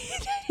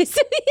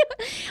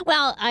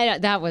 Well,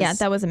 that was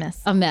that was a miss.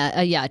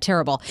 Yeah,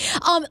 terrible.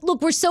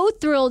 Look, we're so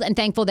thrilled and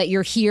thankful that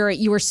you're here.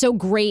 You are so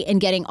great in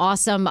getting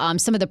awesome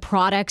some of the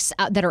products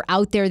that are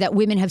out there that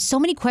women have so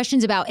many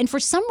questions about. And for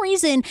some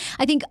reason,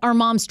 I think our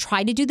moms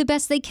try to do the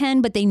best they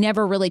can, but they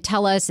never really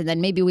tell us. And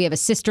then maybe we have a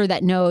sister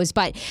that knows.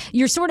 But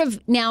you're sort of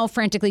now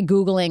frantically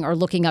Googling or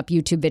looking up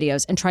YouTube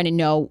videos and trying to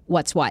know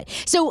what's what.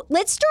 So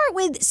let's start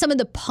with some of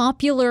the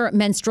popular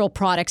menstrual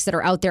products that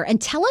are out there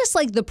and tell us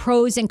like the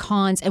pros and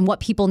cons and what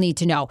people need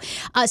to know.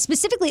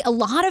 Specifically, a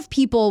lot of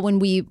people, when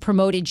we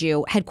promoted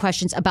you, had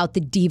questions about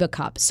the Diva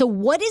Cup. So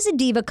what is a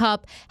Diva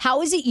Cup?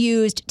 How is it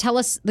used? Tell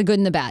us the good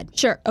and the bad.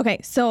 Sure. Okay,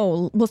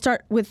 so we'll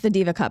start with the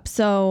Diva Cup.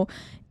 So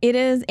it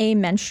is a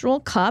menstrual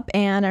cup,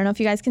 and I don't know if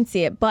you guys can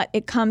see it, but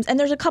it comes, and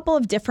there's a couple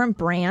of different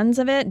brands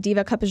of it.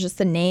 Diva Cup is just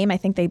the name. I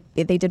think they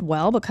did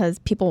well because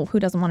people, who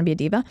doesn't want to be a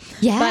diva?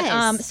 Yes.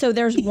 But so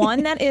there's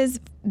one that is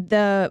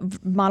the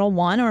Model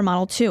 1 or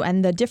Model 2,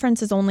 and the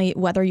difference is only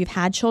whether you've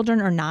had children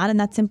or not, and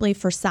that's simply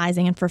for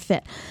sizing and for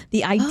fit.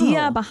 The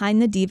idea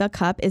behind the Diva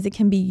Cup is it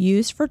can be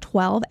used for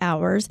 12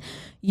 hours.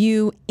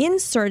 You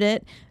insert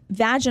it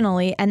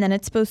vaginally, and then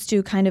it's supposed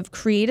to kind of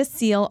create a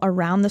seal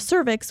around the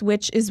cervix,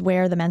 which is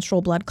where the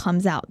menstrual blood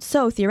comes out.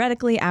 So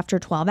theoretically, after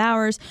 12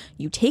 hours,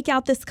 you take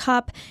out this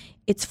cup.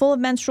 It's full of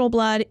menstrual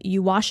blood.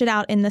 You wash it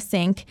out in the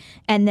sink,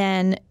 and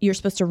then you're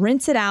supposed to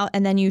rinse it out,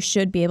 and then you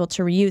should be able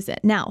to reuse it.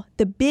 Now,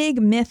 the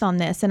big myth on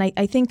this, and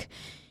I think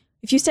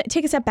if you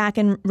take a step back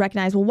and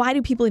recognize, well, why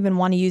do people even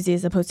want to use these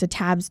as opposed to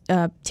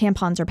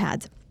tampons or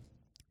pads?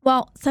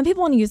 Well, some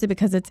people want to use it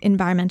because it's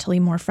environmentally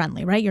more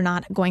friendly, right? You're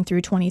not going through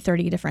 20,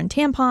 30 different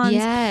tampons.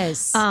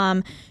 Yes.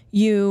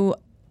 You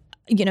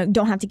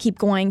don't have to keep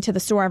going to the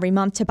store every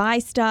month to buy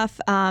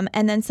stuff.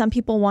 And then some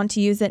people want to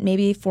use it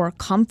maybe for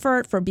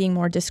comfort, for being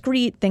more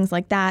discreet, things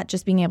like that,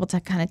 just being able to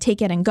kind of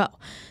take it and go.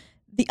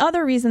 The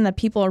other reason that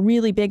people are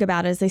really big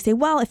about it is they say,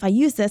 well, if I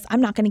use this,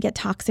 I'm not going to get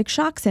toxic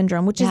shock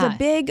syndrome, which is a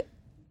big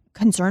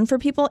concern for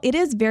people. It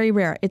is very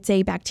rare. It's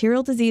a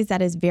bacterial disease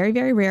that is very,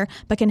 very rare,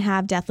 but can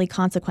have deathly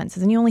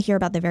consequences. And you only hear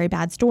about the very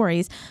bad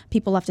stories.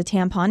 People left a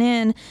tampon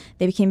in,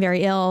 they became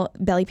very ill,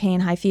 belly pain,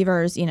 high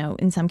fevers,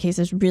 in some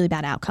cases, really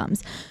bad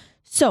outcomes.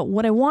 So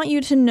what I want you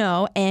to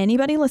know,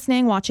 anybody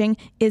listening, watching,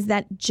 is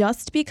that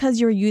just because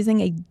you're using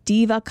a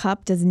Diva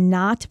Cup does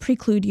not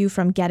preclude you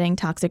from getting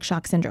toxic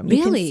shock syndrome.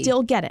 You Really? can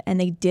still get it.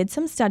 And they did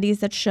some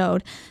studies that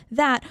showed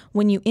that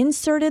when you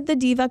inserted the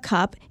Diva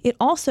Cup, it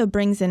also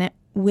brings in it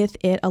with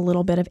it a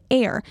little bit of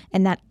air.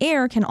 And that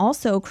air can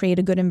also create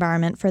a good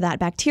environment for that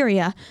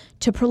bacteria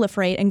to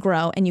proliferate and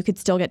grow, and you could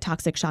still get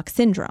toxic shock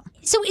syndrome.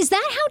 So is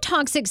that how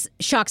toxic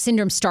shock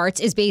syndrome starts,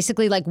 is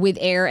basically like with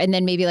air and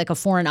then maybe like a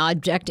foreign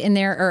object in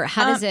there? Or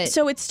how does it?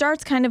 So it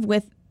starts kind of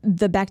with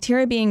the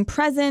bacteria being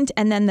present,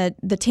 and then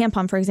the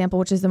tampon, for example,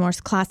 which is the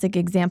most classic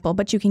example,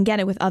 but you can get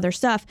it with other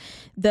stuff.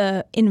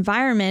 The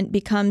environment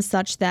becomes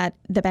such that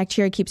the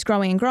bacteria keeps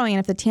growing and growing, and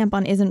if the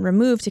tampon isn't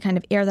removed to kind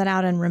of air that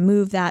out and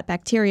remove that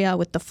bacteria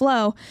with the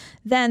flow,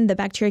 then the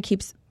bacteria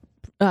keeps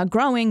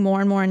growing more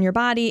and more in your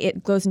body.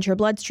 It goes into your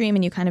bloodstream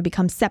and you kind of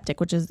become septic,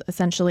 which is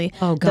essentially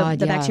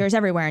the bacteria is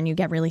everywhere and you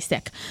get really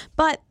sick.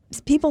 But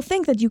people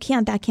think that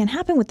that can't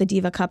happen with the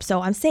Diva Cup,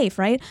 so I'm safe,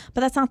 right?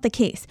 But that's not the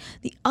case.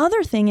 The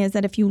other thing is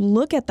that if you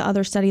look at the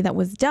other study that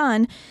was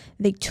done,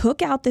 they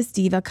took out this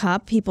Diva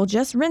Cup, people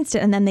just rinsed it,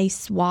 and then they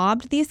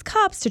swabbed these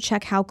cups to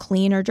check how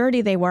clean or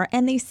dirty they were,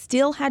 and they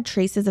still had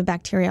traces of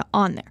bacteria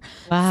on there.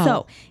 Wow.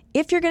 So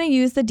if you're going to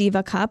use the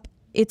Diva Cup,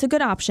 it's a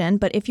good option,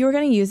 but if you're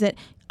going to use it,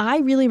 I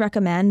really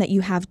recommend that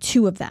you have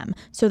 2 of them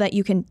so that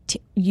you can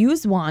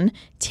use one,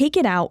 take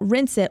it out,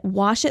 rinse it,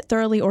 wash it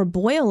thoroughly or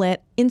boil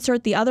it,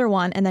 insert the other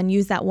one, and then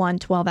use that one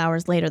 12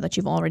 hours later that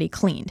you've already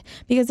cleaned.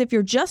 Because if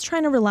you're just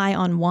trying to rely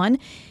on one,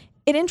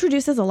 it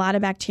introduces a lot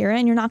of bacteria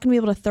and you're not going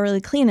to be able to thoroughly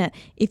clean it.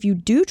 If you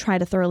do try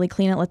to thoroughly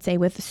clean it, let's say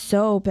with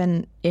soap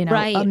and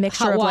a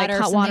mixture of like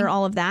hot water,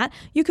 all of that,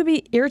 you could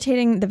be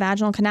irritating the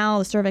vaginal canal,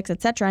 the cervix,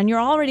 etc. And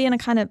you're already in a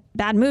kind of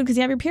bad mood because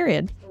you have your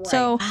period. Right.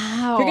 So if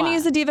you're going to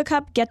use the Diva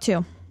Cup, get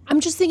 2. I'm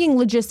just thinking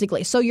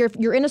logistically. So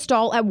you're in a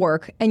stall at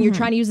work and you're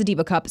trying to use the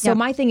Diva Cup. So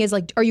my thing is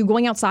like, are you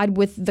going outside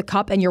with the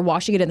cup and you're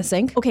washing it in the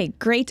sink? Okay,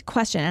 great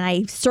question. And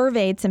I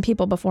surveyed some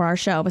people before our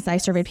show, because I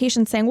surveyed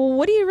patients saying, well,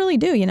 what do you really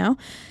do,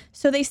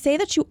 So they say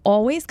that you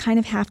always kind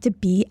of have to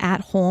be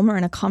at home or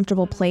in a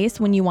comfortable place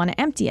when you want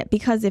to empty it,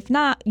 because if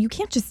not, you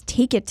can't just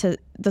take it to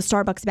the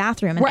Starbucks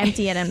bathroom and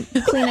empty it and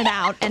clean it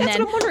out and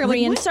then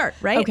reinsert,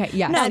 right? Okay,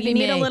 yeah. No, you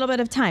need a little bit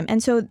of time.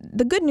 And so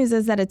the good news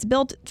is that it's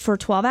built for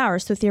 12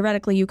 hours. So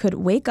theoretically, you could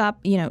wake up,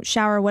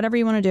 shower, whatever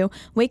you want to do,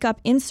 wake up,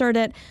 insert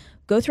it,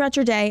 go throughout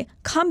your day,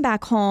 come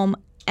back home,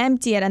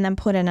 empty it, and then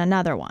put in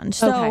another one.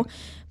 So,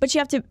 but you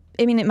have to,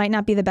 it might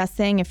not be the best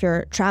thing if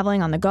you're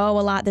traveling on the go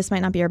a lot. This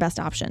might not be your best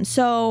option.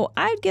 So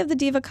I'd give the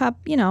Diva Cup,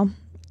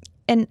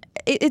 and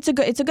it's a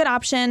good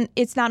option.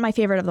 It's not my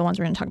favorite of the ones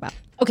we're going to talk about.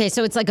 Okay,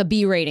 so it's like a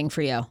B rating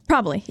for you.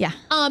 Probably, yeah.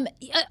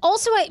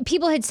 Also,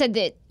 people had said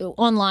that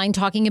online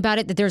talking about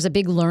it, that there's a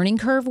big learning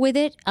curve with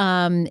it,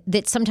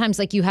 that sometimes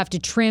like you have to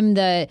trim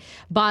the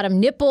bottom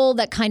nipple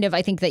that kind of,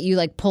 I think that you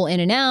like pull in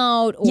and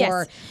out,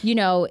 or,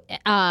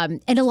 and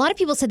a lot of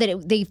people said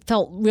that they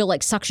felt real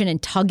like suction and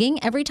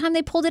tugging every time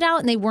they pulled it out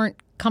and they weren't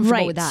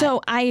comfortable with that.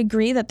 So I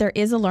agree that there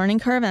is a learning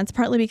curve, and that's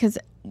partly because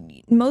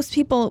most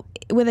people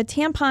with a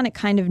tampon, it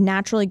kind of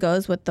naturally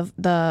goes with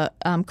the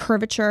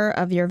curvature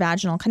of your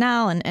vaginal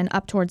canal and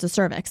up towards the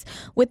cervix.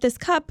 With this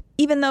cup,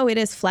 even though it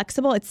is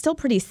flexible, it's still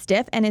pretty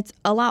stiff and it's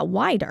a lot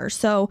wider.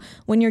 So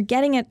when you're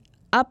getting it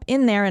up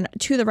in there and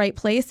to the right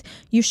place,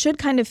 you should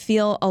kind of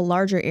feel a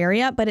larger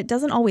area, but it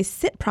doesn't always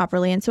sit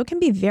properly. And so it can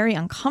be very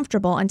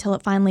uncomfortable until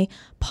it finally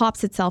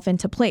pops itself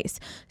into place.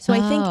 So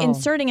I think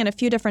inserting it a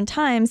few different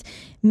times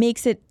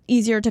makes it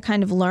easier to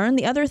kind of learn.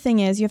 The other thing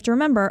is you have to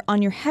remember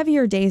on your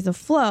heavier days of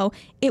flow,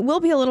 it will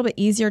be a little bit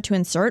easier to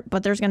insert,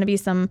 but there's going to be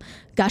some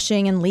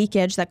gushing and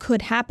leakage that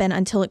could happen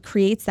until it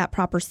creates that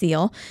proper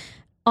seal.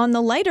 On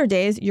the lighter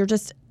days,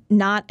 there's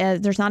not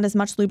as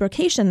much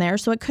lubrication there,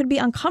 so it could be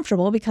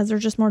uncomfortable because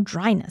there's just more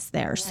dryness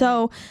there. Right.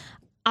 So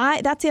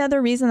that's the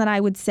other reason that I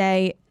would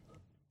say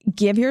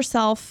give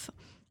yourself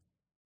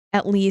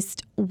at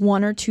least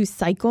 1 or 2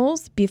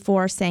 cycles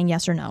before saying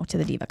yes or no to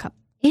the Diva Cup.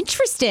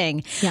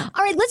 Interesting. Yeah.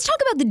 All right, let's talk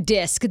about the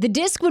disc. The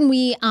disc, when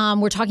we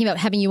were talking about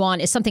having you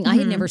on, is something I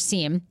had never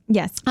seen.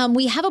 Yes.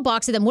 We have a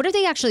box of them. What are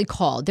they actually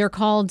called? They're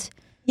called...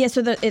 Yeah,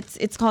 so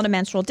it's called a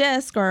menstrual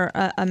disc or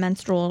a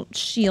menstrual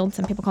shield,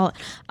 some people call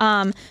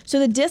it. So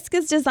the disc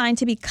is designed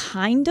to be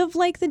kind of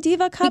like the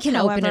Diva Cup. We can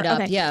open it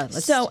up, yeah.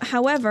 So,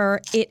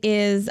 however, it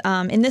is,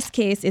 in this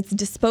case, it's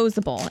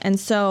disposable. And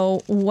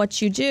so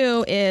what you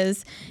do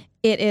is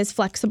it is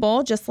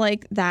flexible, just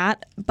like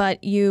that,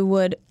 but you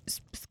would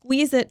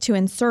squeeze it to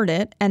insert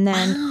it and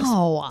then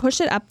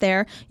push it up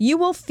there. You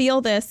will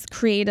feel this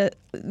create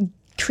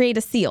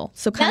a seal.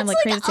 So kind of like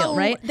create a seal,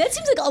 right? That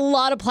seems like a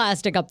lot of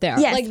plastic up there.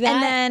 Yes. Like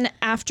that. And then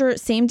after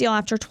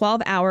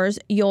 12 hours,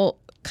 you'll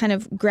kind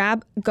of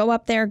go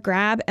up there,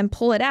 grab and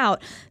pull it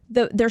out.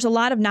 There's a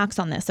lot of knocks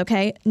on this,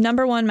 okay?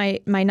 Number one,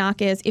 my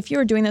knock is if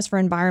you're doing this for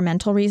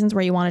environmental reasons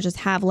where you want to just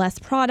have less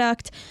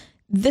product,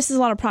 this is a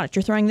lot of product.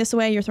 You're throwing this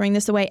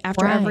away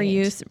after every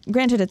use.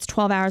 Granted, it's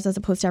 12 hours as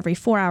opposed to every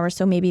 4 hours,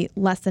 so maybe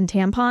less than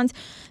tampons.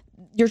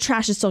 Your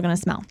trash is still going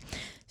to smell.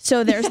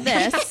 So there's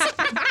this.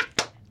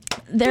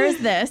 There's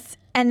this.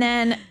 And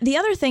then the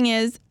other thing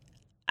is,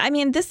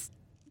 this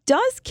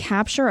does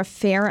capture a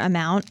fair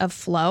amount of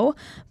flow,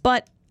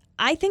 but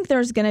I think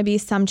there's going to be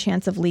some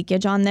chance of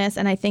leakage on this.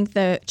 And I think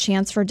the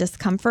chance for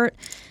discomfort,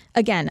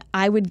 again,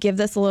 I would give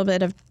this a little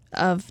bit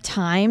of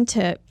time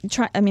to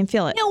try,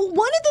 feel it. Now,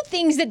 one of the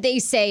things that they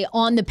say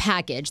on the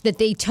package that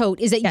they tote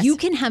is that you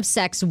can have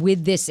sex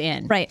with this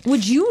in. Right.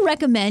 Would you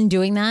recommend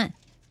doing that?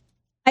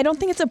 I don't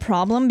think it's a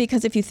problem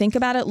because if you think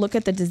about it, look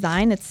at the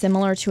design. It's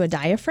similar to a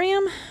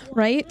diaphragm,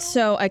 right?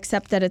 So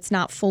except that it's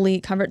not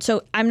fully covered.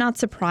 So I'm not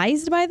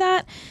surprised by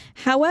that.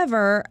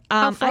 However,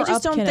 I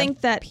just don't think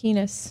that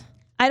penis.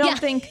 I don't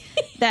think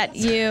that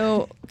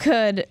you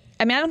could.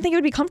 I mean, I don't think it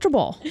would be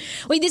comfortable.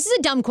 Wait, this is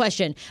a dumb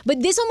question,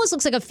 but this almost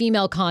looks like a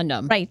female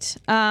condom. Right.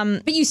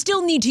 But you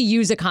still need to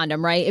use a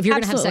condom, right? If you're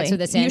going to have sex with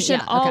this in. You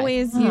should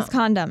always use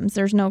condoms.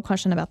 There's no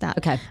question about that.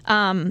 Okay.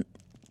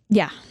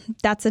 Yeah,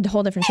 that's a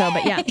whole different show,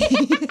 but yeah.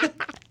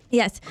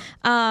 Yes.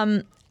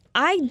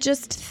 I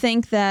just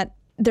think that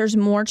there's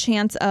more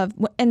chance of,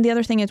 and the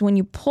other thing is when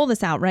you pull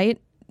this out,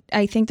 right?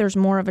 I think there's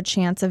more of a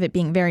chance of it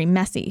being very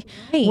messy.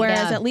 Right.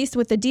 Whereas at least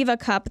with the Diva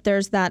cup,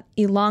 there's that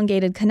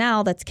elongated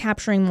canal that's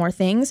capturing more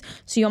things.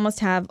 So you almost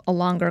have a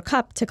longer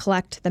cup to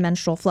collect the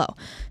menstrual flow.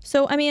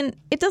 So, I mean,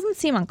 it doesn't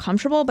seem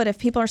uncomfortable, but if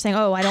people are saying,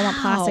 oh, I don't want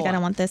plastic, I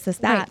don't want this,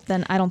 that,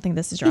 then I don't think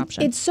this is your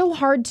option. It's so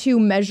hard to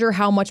measure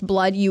how much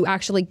blood you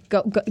actually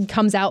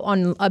comes out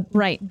on a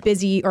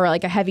busy or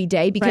like a heavy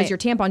day because your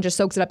tampon just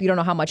soaks it up. You don't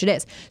know how much it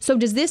is. So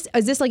is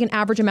this like an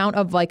average amount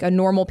of like a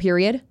normal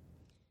period?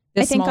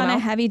 I think on a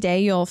heavy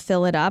day, you'll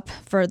fill it up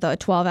for the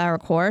 12-hour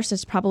course.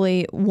 It's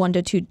probably 1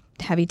 to 2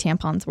 heavy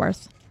tampons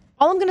worth.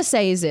 All I'm going to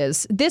say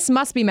is this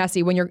must be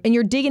messy when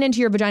you're digging into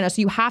your vagina,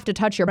 so you have to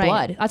touch your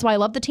blood. That's why I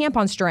love the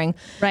tampon string.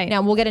 Right.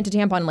 Now, we'll get into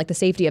tampon and like the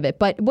safety of it.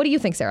 But what do you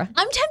think, Sarah?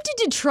 I'm tempted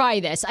to try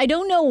this. I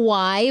don't know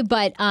why,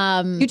 but...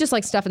 You just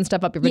like stuffing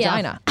stuff up your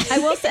vagina.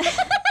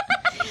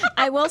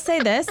 I will say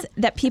this,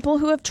 that people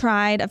who have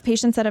tried, of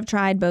patients that have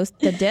tried both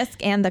the disc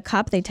and the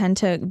cup, they tend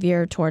to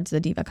veer towards the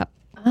Diva cup.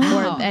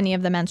 Or any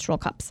of the menstrual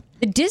cups.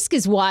 The disc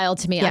is wild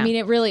to me. Yeah. I mean,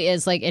 it really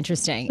is like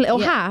interesting. Little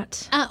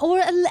hat. Or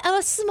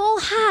a small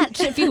hat,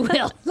 if you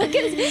will. Look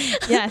at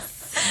it.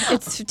 Yes.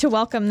 It's to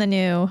welcome the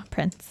new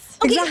prince.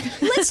 Okay,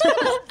 let's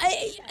talk about,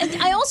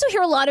 I also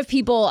hear a lot of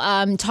people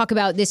talk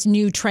about this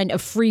new trend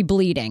of free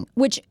bleeding,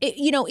 which,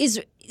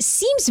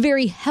 seems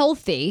very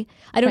healthy.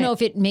 I don't know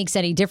if it makes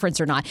any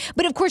difference or not.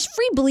 But of course,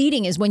 free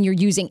bleeding is when you're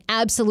using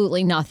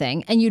absolutely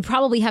nothing and you'd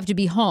probably have to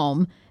be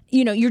home.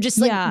 You're just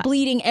like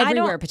bleeding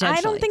everywhere potentially.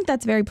 I don't think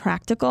that's very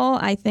practical.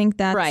 I think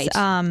that's,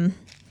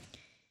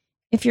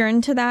 if you're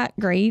into that,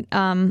 great.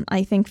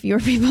 I think fewer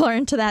people are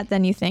into that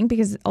than you think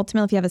because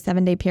ultimately if you have a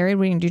 7-day period,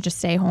 what are you going to do? Just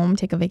stay home,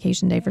 take a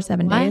vacation day for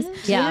 7 days?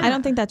 Yeah. I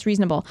don't think that's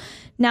reasonable.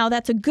 Now,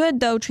 that's a good,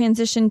 though,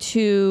 transition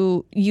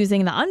to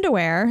using the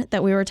underwear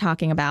that we were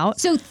talking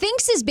about. So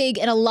Thinx is big,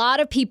 and a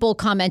lot of people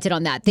commented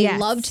on that. They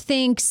loved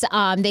Thinx.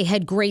 They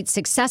had great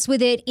success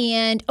with it.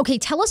 And, okay,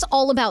 tell us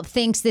all about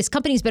Thinx. This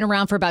company's been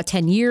around for about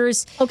 10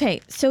 years.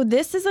 Okay, so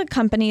this is a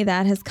company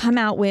that has come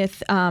out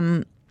with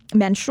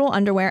menstrual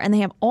underwear, and they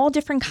have all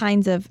different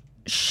kinds of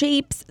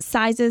shapes,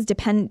 sizes,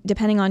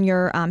 depending on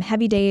your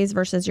heavy days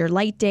versus your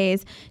light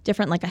days,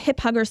 different like a hip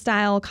hugger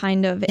style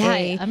kind of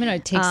I'm going to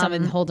take some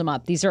and hold them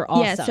up. These are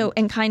awesome. Yeah, so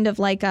and kind of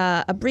like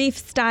a brief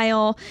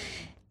style.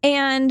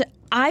 And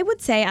I would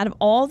say out of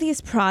all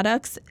these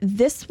products,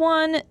 this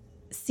one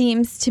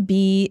seems to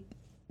be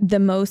the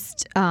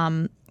most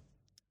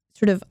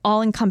sort of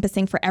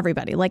all-encompassing for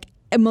everybody. Like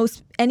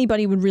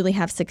anybody would really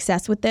have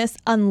success with this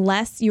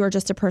unless you are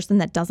just a person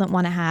that doesn't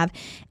want to have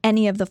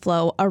any of the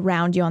flow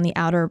around you on the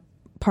outer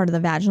part of the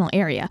vaginal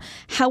area.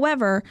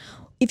 However,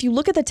 if you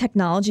look at the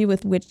technology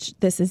with which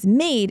this is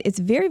made, it's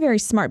very, very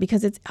smart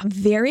because it's a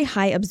very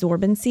high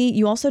absorbency.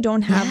 You also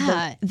don't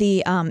have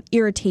the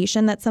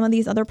irritation that some of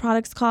these other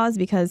products cause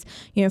because,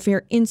 if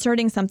you're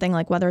inserting something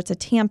like whether it's a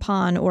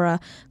tampon or a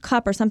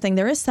cup or something,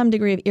 there is some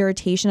degree of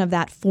irritation of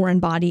that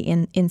foreign body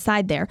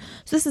inside there.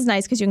 So this is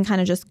nice because you can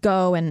kind of just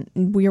go and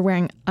you're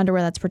wearing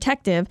underwear that's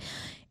protective.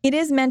 It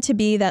is meant to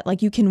be that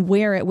like you can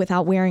wear it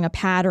without wearing a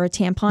pad or a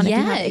tampon. If you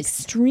have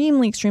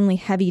extremely, extremely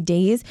heavy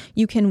days,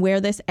 you can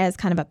wear this as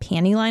kind of a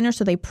panty liner.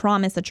 So they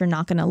promise that you're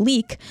not going to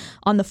leak.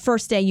 On the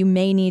first day, you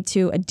may need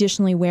to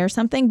additionally wear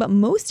something. But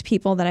most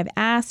people that I've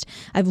asked,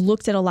 I've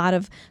looked at a lot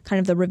of kind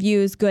of the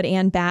reviews, good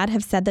and bad,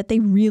 have said that they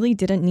really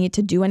didn't need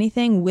to do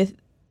anything with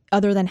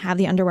other than have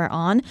the underwear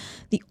on.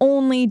 The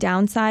only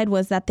downside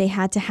was that they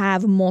had to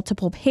have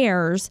multiple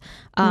pairs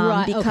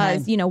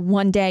because,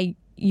 one day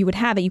you would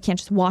have it, you can't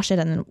just wash it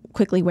and then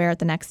quickly wear it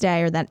the next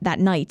day or that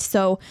night.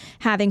 So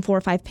having 4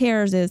 or 5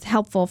 pairs is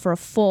helpful for a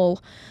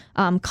full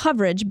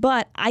coverage.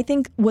 But I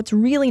think what's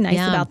really nice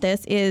about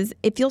this is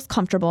it feels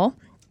comfortable.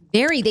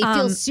 Very. They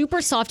feel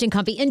super soft and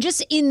comfy, and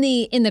just in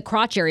the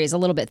crotch area is a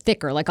little bit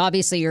thicker. Like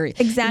obviously your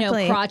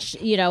crotch,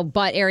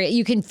 butt area.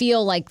 You can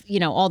feel like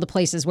all the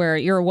places where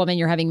you're a woman,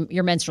 you're having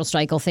your menstrual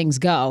cycle, things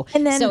go.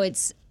 And then so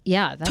it's.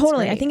 Yeah, that's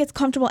totally. Great. I think it's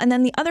comfortable. And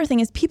then the other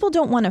thing is people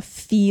don't want to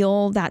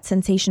feel that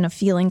sensation of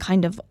feeling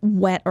kind of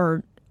wet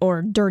or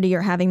dirty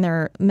or having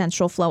their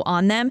menstrual flow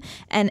on them.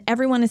 And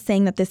everyone is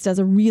saying that this does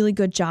a really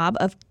good job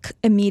of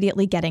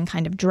immediately getting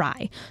kind of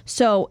dry.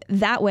 So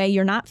that way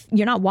you're not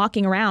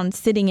walking around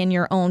sitting in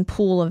your own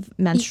pool of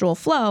menstrual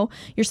flow.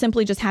 You're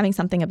simply just having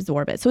something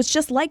absorb it. So it's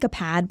just like a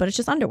pad, but it's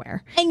just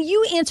underwear. And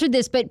you answered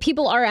this, but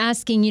people are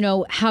asking,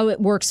 how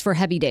it works for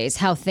heavy days,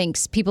 how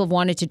Thinx, people have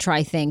wanted to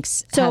try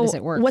Thinx. So how does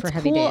it work for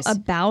heavy days? What's cool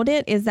about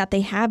it is that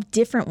they have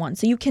different ones.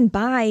 So you can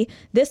buy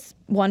this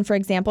one, for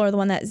example, or the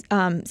one that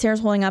Sarah's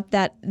holding up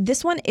that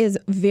this one is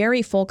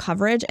very full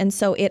coverage, and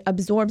so it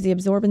absorbs. The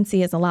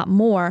absorbency is a lot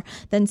more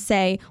than,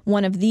 say,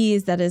 one of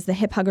these that is the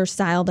hip hugger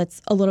style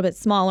that's a little bit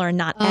smaller and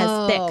not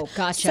as thick. Oh,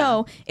 gotcha.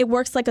 So it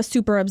works like a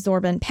super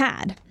absorbent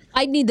pad.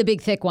 I need the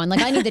big thick one.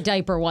 Like I need the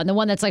diaper one, the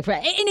one that's like,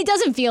 and it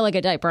doesn't feel like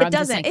a diaper. It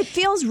doesn't. It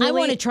feels really I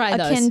want to try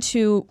akin those.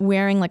 to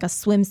wearing like a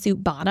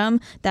swimsuit bottom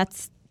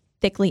that's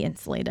thickly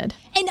insulated.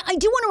 And I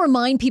do want to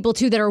remind people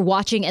too that are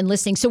watching and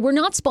listening. So we're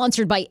not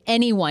sponsored by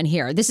anyone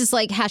here. This is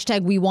like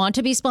hashtag we want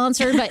to be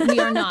sponsored, but we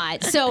are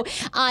not. So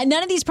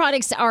none of these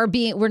products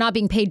we're not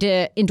being paid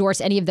to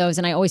endorse any of those.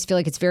 And I always feel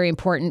like it's very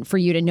important for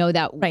you to know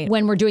that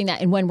when we're doing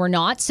that and when we're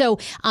not. So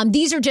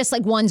these are just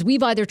like ones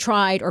we've either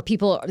tried or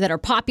people that are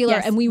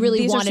popular, and we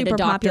really wanted a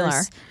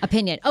doctor's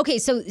opinion. Okay,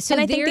 so and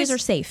I think these are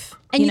safe.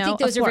 And you think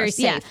those are very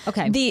safe? Yeah.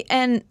 Okay.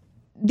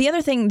 The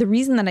other thing, the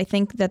reason that I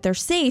think that they're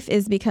safe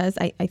is because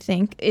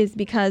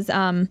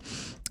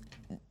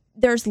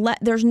there's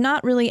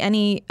not really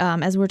any,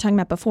 as we were talking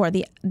about before,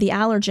 the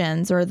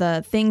allergens or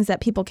the things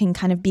that people can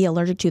kind of be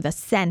allergic to, the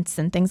scents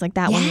and things like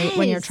that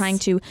when you're trying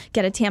to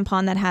get a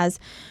tampon that has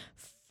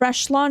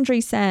fresh laundry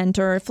scent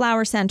or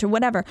flower scent or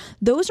whatever.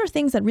 Those are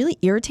things that really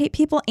irritate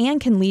people and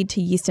can lead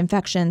to yeast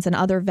infections and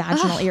other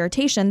vaginal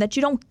irritation that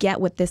you don't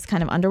get with this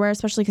kind of underwear,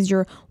 especially because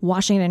you're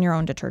washing it in your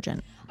own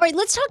detergent. All right,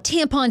 let's talk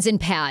tampons and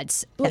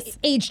pads. Yes.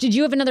 Age, did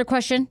you have another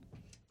question?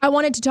 I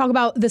wanted to talk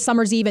about the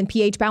Summer's Eve and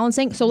pH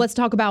balancing. So let's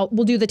talk about,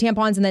 we'll do the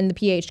tampons and then the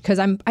pH because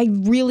I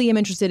really am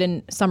interested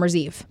in Summer's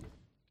Eve.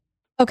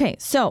 Okay,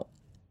 so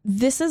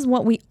this is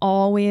what we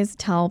always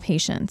tell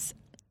patients.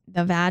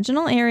 The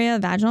vaginal area,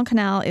 vaginal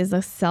canal is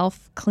a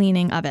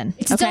self-cleaning oven.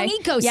 It's its own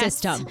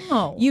ecosystem. Yes.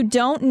 Oh. You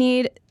don't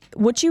need...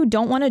 What you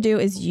don't want to do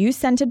is use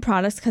scented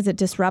products because it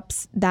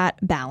disrupts that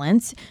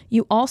balance.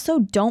 You also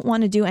don't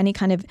want to do any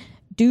kind of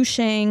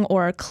douching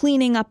or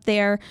cleaning up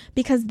there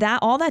because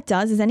all that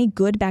does is any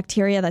good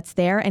bacteria that's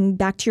there. And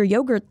back to your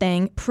yogurt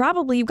thing,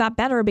 probably you got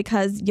better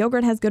because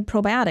yogurt has good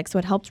probiotics, so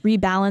it helps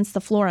rebalance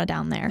the flora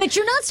down there. But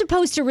you're not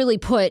supposed to really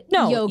put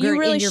yogurt you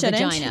really in your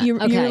shouldn't. vagina. You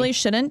really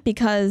shouldn't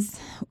because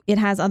it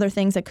has other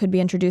things that could be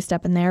introduced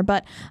up in there.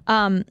 But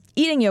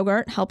eating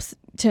yogurt helps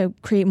to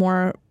create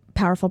more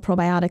powerful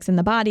probiotics in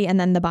the body, and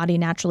then the body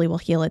naturally will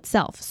heal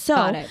itself.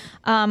 So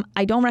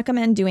I don't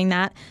recommend doing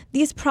that.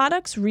 These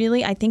products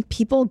really, I think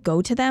people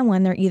go to them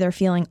when they're either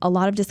feeling a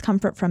lot of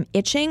discomfort from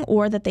itching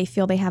or that they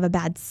feel they have a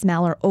bad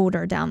smell or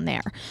odor down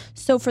there.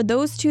 So for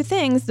those two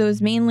things,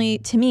 those mainly,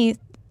 to me,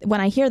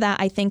 when I hear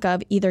that, I think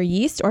of either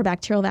yeast or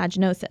bacterial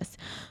vaginosis.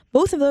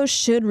 Both of those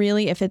should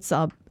really, if it's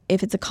a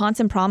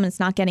constant problem and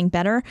it's not getting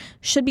better,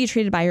 should be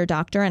treated by your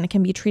doctor, and it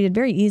can be treated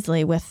very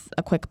easily with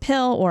a quick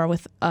pill or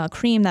with a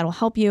cream that will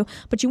help you.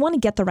 But you want to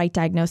get the right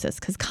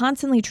diagnosis because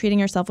constantly treating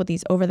yourself with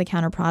these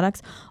over-the-counter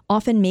products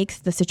often makes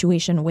the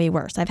situation way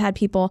worse. I've had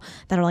people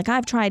that are like,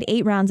 I've tried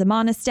 8 rounds of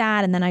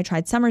Monistat, and then I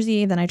tried Summer's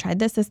Eve, then I tried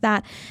this,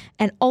 that.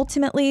 And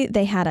ultimately,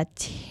 they had a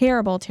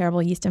terrible,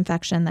 terrible yeast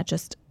infection that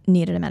just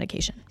needed a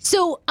medication.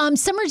 So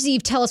Summer's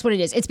Eve, tell us what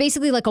it is. It's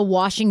basically like a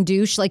washing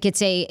douche. Like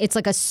it's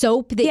like a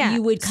soap that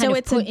you would kind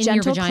of put in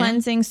your vagina. So it's a gentle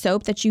cleansing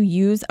soap that you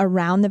use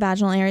around the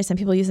vaginal area. Some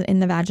people use it in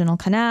the vaginal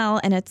canal,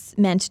 and it's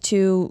meant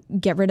to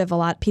get rid of a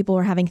lot. People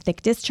are having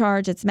thick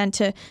discharge. It's meant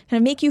to kind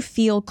of make you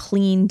feel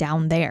clean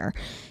down there.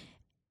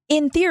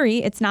 In theory,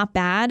 it's not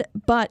bad,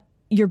 but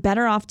you're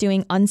better off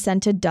doing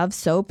unscented Dove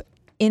soap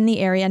in the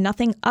area,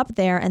 nothing up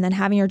there, and then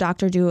having your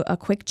doctor do a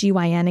quick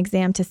GYN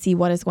exam to see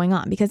what is going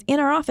on. Because in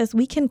our office,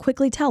 we can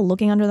quickly tell,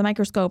 looking under the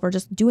microscope or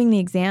just doing the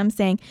exam,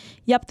 saying,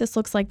 yep, this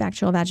looks like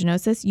bacterial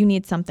vaginosis, you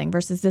need something,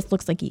 versus this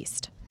looks like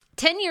yeast.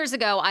 10 years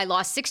ago, I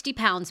lost 60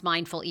 pounds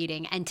mindful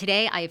eating, and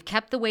today I have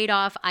kept the weight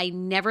off. I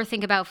never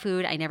think about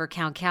food. I never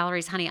count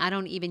calories. Honey, I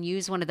don't even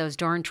use one of those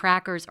darn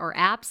trackers or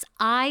apps.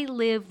 I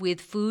live with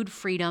food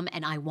freedom,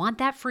 and I want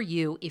that for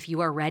you if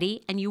you are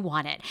ready and you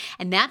want it.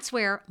 And that's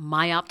where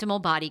My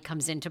Optimal Body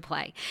comes into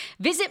play.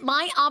 Visit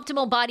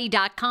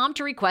myoptimalbody.com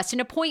to request an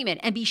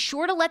appointment, and be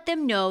sure to let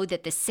them know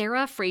that the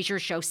Sarah Fraser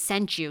Show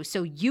sent you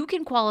so you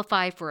can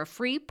qualify for a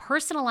free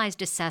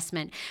personalized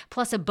assessment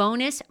plus a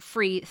bonus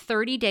free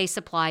 30-day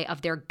supply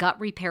of their gut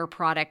repair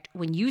product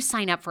when you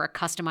sign up for a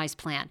customized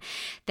plan.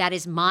 That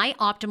is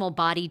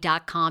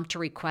myoptimalbody.com to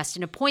request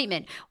an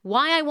appointment.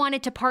 Why I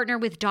wanted to partner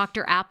with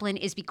Dr. Applin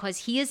is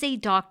because he is a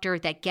doctor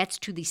that gets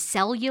to the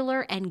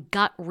cellular and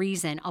gut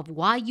reason of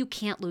why you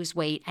can't lose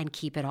weight and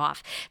keep it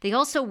off. They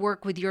also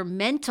work with your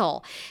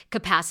mental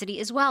capacity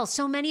as well.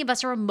 So many of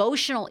us are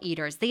emotional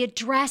eaters. They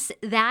address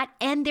that,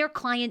 and their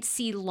clients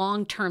see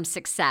long-term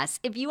success.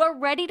 If you are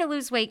ready to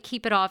lose weight,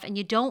 keep it off, and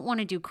you don't want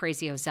to do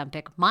crazy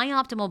Ozempic,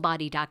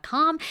 myoptimalbody.com,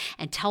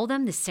 and tell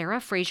them the Sarah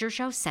Fraser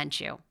Show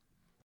sent you.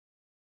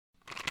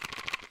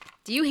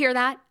 Do you hear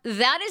that?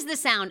 That is the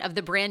sound of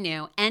the brand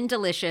new and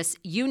delicious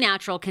Eu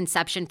Natural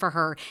Conception for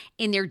Her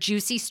in their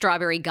juicy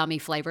strawberry gummy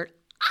flavored.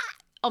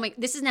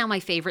 This is now my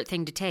favorite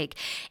thing to take.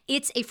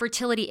 It's a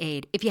fertility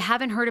aid. If you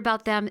haven't heard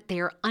about them, they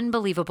are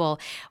unbelievable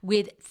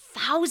with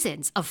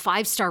thousands of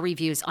 5-star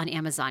reviews on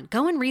Amazon.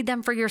 Go and read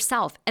them for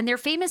yourself. And they're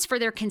famous for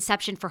their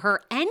conception for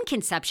her and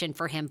conception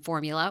for him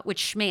formula,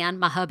 which Schman,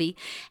 my hubby,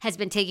 has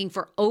been taking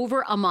for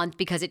over a month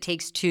because it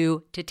takes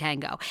 2 to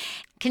tango.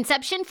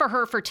 Conception for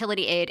Her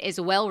fertility aid is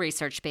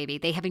well-researched, baby.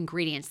 They have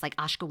ingredients like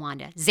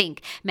ashwagandha,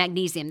 zinc,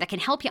 magnesium that can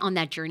help you on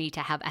that journey to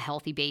have a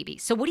healthy baby.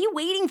 So what are you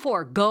waiting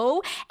for?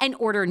 Go and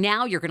order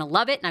now. You're going to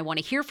love it, and I want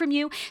to hear from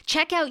you.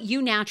 Check out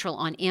You Natural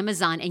on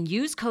Amazon and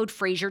use code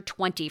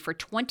Fraser20 for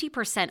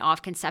 20%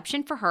 off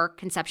Conception for Her,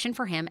 Conception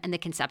for Him, and the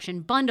Conception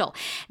Bundle.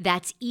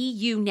 That's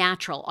EU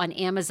Natural on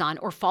Amazon,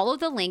 or follow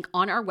the link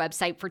on our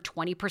website for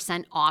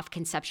 20% off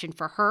Conception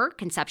for Her,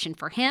 Conception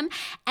for Him,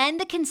 and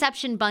the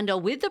Conception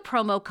Bundle with the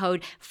promo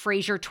code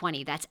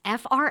Fraser20. That's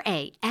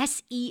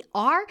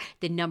FRASER,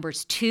 the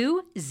numbers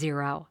 20.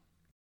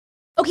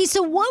 Okay,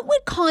 so what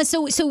would cause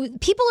so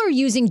people are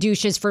using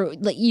douches for,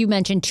 like you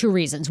mentioned, 2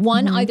 reasons.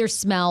 One, either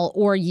smell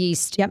or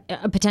yeast,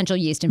 a potential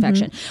yeast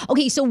infection.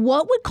 Okay, so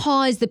what would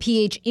cause the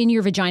pH in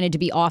your vagina to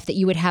be off that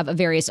you would have a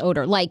various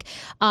odor? Like,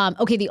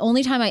 the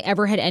only time I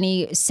ever had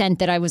any scent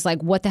that I was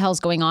like, what the hell's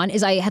going on,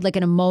 is I had like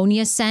an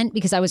ammonia scent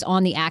because I was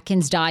on the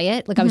Atkins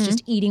diet. Like I was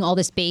just eating all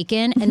this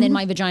bacon and then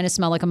my vagina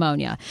smelled like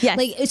ammonia. Yes.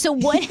 Like, so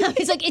what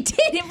happens? Like it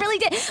really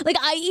did. Like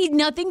I eat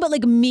nothing but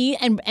like meat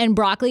and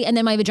broccoli, and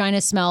then my vagina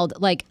smelled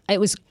like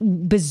it was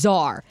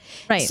bizarre.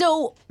 Right.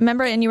 So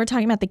remember, and you were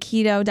talking about the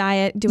keto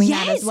diet, doing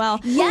that as well.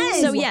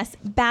 Yes. So yes,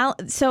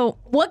 so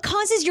what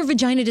causes your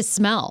vagina to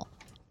smell?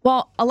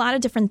 Well, a lot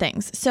of different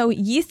things. So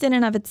yeast in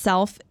and of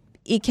itself,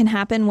 it can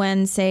happen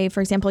when, say,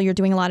 for example, you're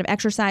doing a lot of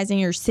exercising,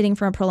 you're sitting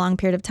for a prolonged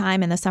period of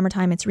time. In the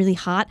summertime, it's really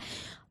hot.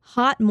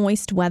 Hot,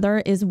 moist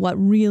weather is what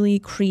really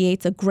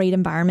creates a great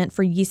environment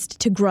for yeast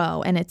to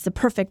grow. And it's the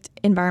perfect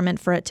environment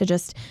for it to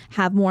just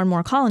have more and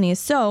more colonies.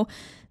 So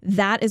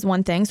that is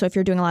one thing. So if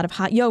you're doing a lot of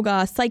hot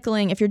yoga,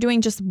 cycling, if you're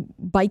doing just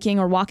biking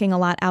or walking a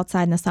lot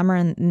outside in the summer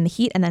and in the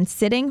heat, and then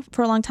sitting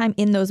for a long time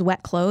in those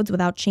wet clothes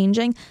without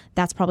changing,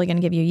 that's probably going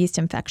to give you a yeast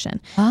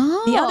infection.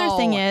 Oh, the other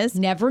thing is...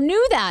 Never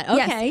knew that.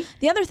 Okay. Yes,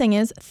 the other thing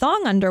is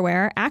thong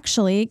underwear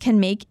actually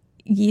can make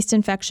yeast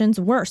infections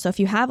worse. So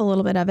if you have a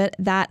little bit of it,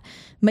 that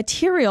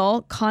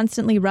material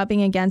constantly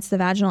rubbing against the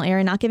vaginal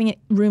area, not giving it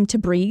room to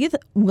breathe,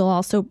 will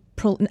also...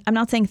 I'm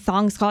not saying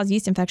thongs cause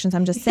yeast infections.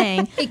 I'm just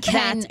saying it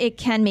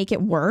can make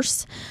it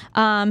worse.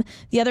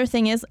 The other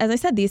thing is, as I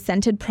said, these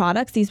scented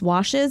products, these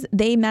washes,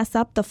 they mess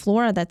up the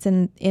flora that's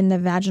in the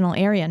vaginal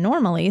area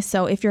normally.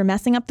 So if you're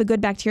messing up the good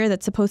bacteria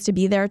that's supposed to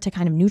be there to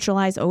kind of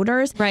neutralize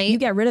odors, you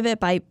get rid of it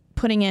by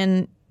putting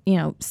in,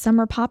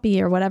 summer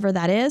poppy or whatever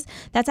that is.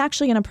 That's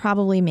actually going to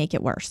probably make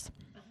it worse.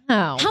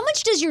 Oh. How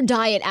much does your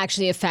diet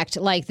actually affect,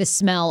 like, the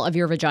smell of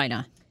your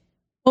vagina?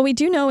 What we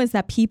do know is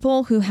that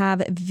people who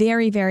have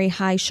very, very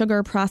high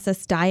sugar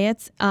processed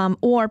diets,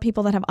 or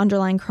people that have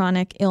underlying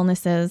chronic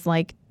illnesses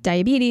like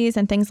diabetes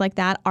and things like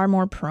that, are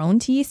more prone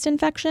to yeast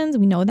infections.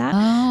 We know that.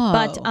 Oh.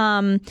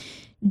 But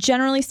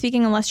generally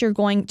speaking, unless you're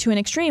going to an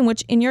extreme,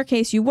 which in your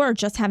case you were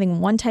just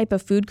having one type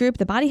of food group,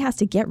 the body has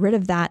to get rid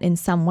of that in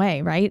some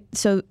way, right?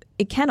 So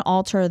it can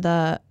alter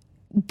the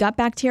gut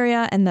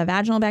bacteria and the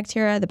vaginal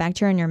bacteria, the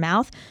bacteria in your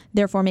mouth,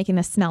 therefore making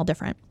the smell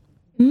different.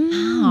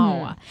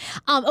 Wow.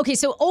 Okay,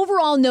 so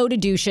overall, no to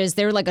douches.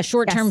 They're like a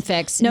short-term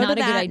fix. No not to a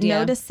that, good idea.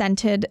 No to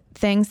scented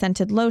things,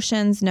 scented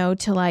lotions. No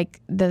to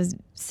like the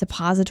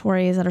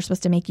suppositories that are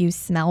supposed to make you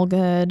smell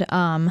good.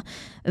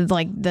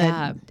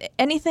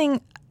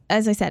 Anything,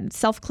 as I said,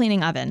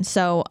 self-cleaning oven.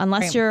 So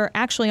unless you're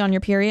actually on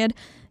your period,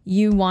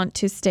 you want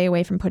to stay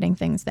away from putting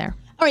things there.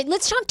 All right,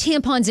 let's talk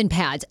tampons and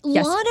pads. A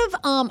lot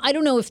of, I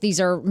don't know if these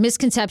are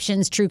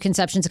misconceptions, true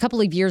conceptions. A couple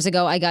of years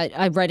ago,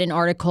 I read an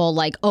article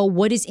like,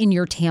 what is in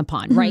your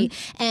tampon, right?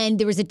 And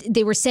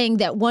they were saying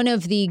that one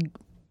of the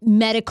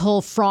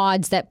medical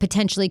frauds that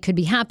potentially could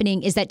be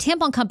happening is that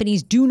tampon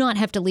companies do not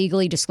have to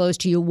legally disclose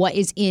to you what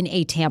is in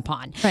a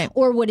tampon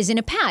or what is in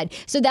a pad.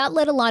 So that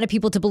led a lot of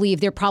people to believe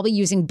they're probably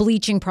using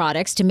bleaching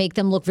products to make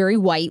them look very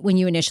white when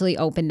you initially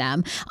open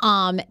them,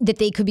 that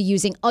they could be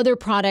using other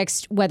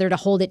products, whether to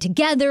hold it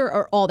together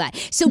or all that.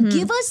 So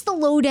give us the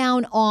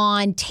lowdown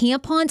on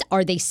tampons.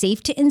 Are they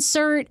safe to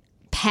insert?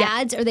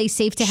 Pads, are they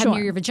safe to have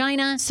near your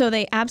vagina? So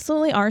they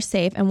absolutely are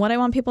safe. And what I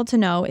want people to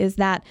know is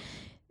that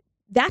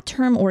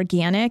term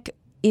organic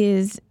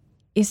is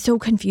so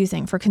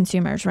confusing for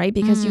consumers, right?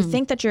 Because you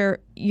think that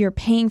you're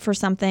paying for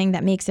something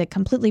that makes it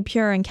completely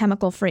pure and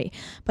chemical free.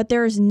 But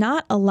there's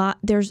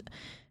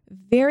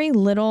very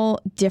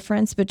little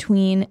difference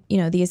between,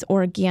 these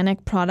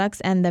organic products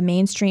and the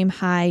mainstream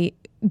high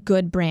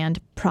good brand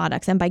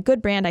products. And by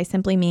good brand, I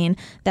simply mean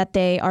that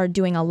they are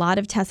doing a lot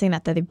of testing,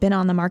 that they've been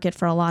on the market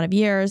for a lot of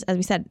years. As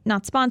we said,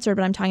 not sponsored,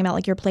 but I'm talking about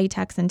like your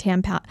Playtex and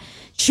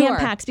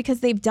Tampax, because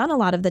they've done a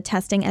lot of the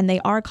testing and they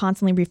are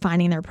constantly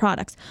refining their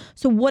products.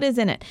 So what is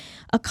in it?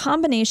 A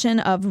combination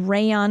of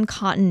rayon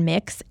cotton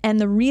mix. And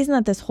the reason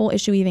that this whole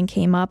issue even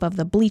came up of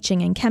the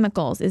bleaching and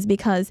chemicals is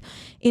because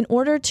in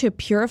order to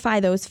purify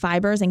those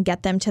fibers and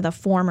get them to the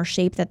form or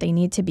shape that they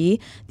need to be,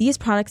 these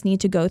products need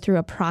to go through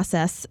a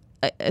process,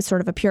 a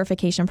sort of a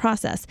purification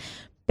process.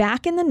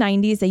 Back in the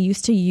 90s, they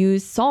used to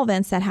use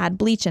solvents that had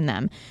bleach in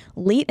them.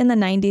 Late in the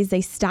 90s,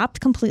 they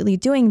stopped completely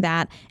doing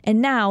that.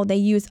 And now they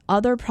use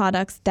other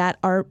products that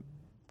are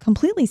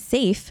completely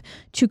safe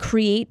to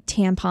create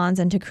tampons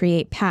and to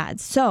create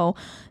pads. So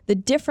the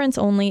difference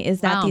only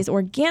is that these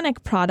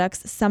organic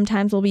products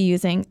sometimes will be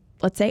using,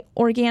 let's say,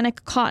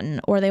 organic cotton,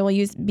 or they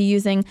will be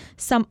using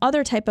some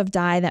other type of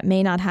dye that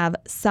may not have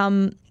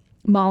some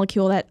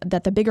molecule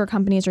that the bigger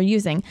companies are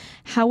using.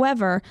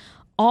 However,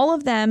 all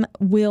of them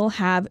will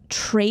have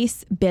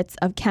trace bits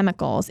of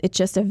chemicals. It's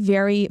just a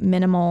very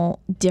minimal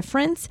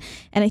difference.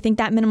 And I think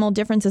that minimal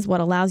difference is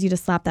what allows you to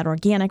slap that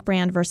organic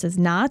brand versus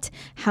not.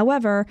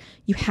 However,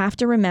 you have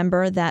to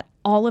remember that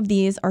all of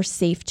these are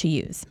safe to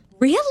use.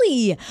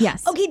 Really?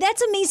 Yes. Okay,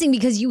 that's amazing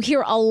because you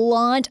hear a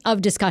lot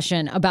of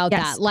discussion about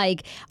that.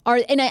 Like,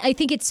 and I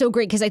think it's so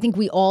great because I think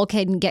we all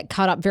can get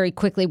caught up very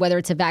quickly, whether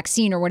it's a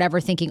vaccine or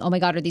whatever, thinking, oh my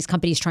God, are these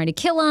companies trying to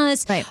kill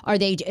us? Right. Are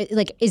they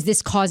like, is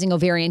this causing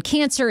ovarian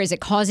cancer? Is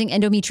it causing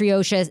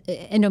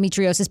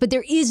endometriosis? But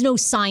there is no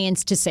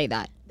science to say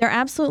that. There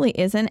absolutely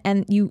isn't.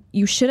 And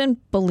you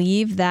shouldn't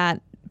believe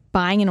that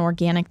buying an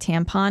organic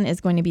tampon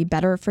is going to be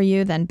better for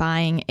you than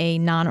buying a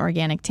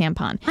non-organic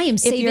tampon. I am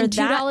saving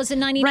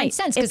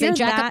 $2.99 because they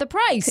jack up the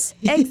price.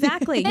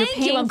 Exactly. Thank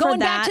you. I'm going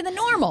back to the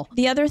normal.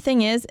 The other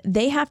thing is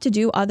they have to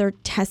do other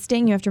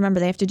testing. You have to remember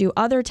they have to do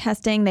other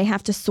testing. They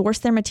have to source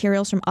their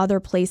materials from other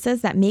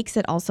places. That makes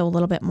it also a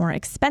little bit more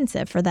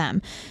expensive for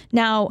them.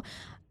 Now,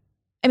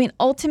 I mean,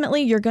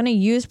 ultimately, you're going to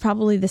use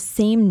probably the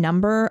same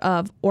number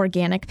of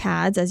organic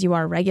pads as you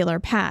are regular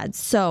pads.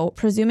 So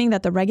presuming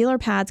that the regular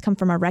pads come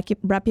from a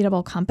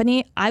reputable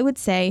company, I would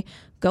say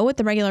go with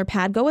the regular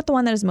pad, go with the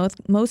one that is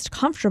most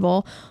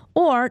comfortable,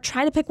 or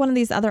try to pick one of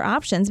these other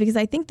options because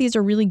I think these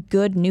are really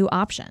good new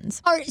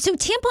options. So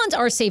tampons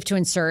are safe to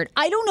insert.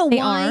 I don't know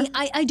why.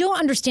 I don't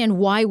understand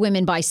why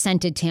women buy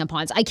scented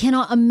tampons. I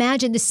cannot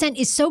imagine. The scent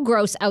is so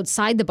gross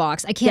outside the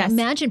box. I can't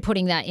imagine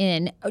putting that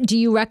in. Do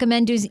you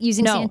recommend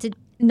using scented?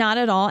 Not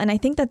at all. And I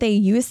think that they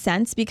use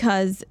scents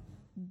because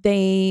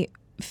they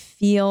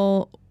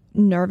feel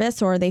nervous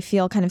or they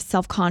feel kind of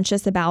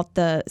self-conscious about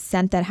the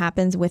scent that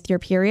happens with your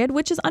period,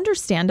 which is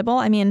understandable.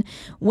 I mean,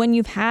 when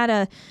you've had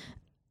a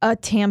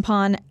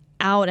tampon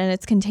out and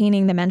it's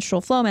containing the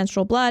menstrual flow,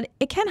 menstrual blood,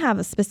 it can have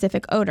a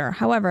specific odor.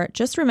 However,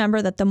 just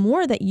remember that the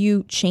more that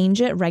you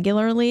change it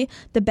regularly,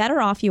 the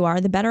better off you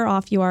are. The better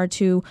off you are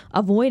to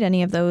avoid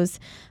any of those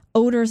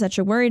odors that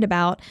you're worried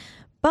about.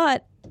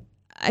 But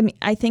I mean,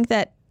 I think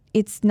that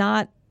it's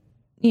not,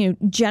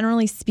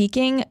 generally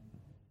speaking,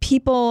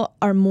 people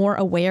are more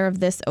aware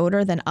of this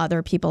odor than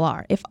other people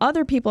are. If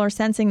other people are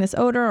sensing this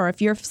odor, or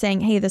if you're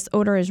saying, hey, this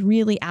odor is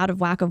really out of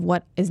whack of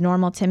what is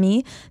normal to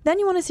me, then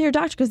you want to see your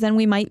doctor because then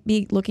we might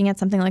be looking at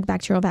something like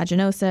bacterial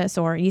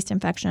vaginosis or yeast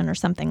infection or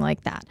something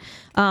like that.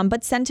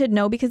 But scented,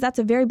 no, because that's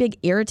a very big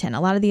irritant. A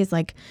lot of these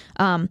like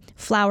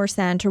flower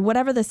scent or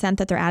whatever the scent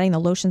that they're adding, the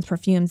lotions,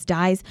 perfumes,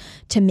 dyes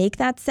to make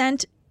that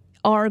scent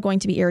are going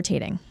to be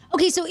irritating.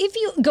 Okay, so if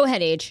you go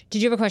ahead, Age,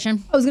 did you have a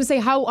question? I was going to say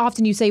how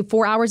often you say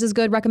 4 hours is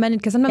good recommended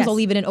because sometimes I'll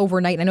leave it in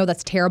overnight. And I know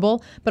that's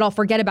terrible, but I'll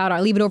forget about it.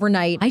 I'll leave it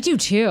overnight. I do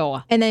too.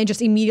 And then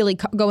just immediately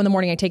go in the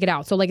morning and take it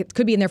out. So like it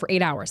could be in there for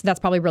 8 hours. That's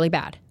probably really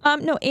bad.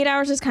 No, 8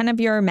 hours is kind of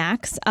your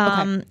max.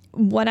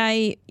 What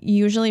I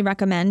usually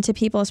recommend to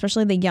people,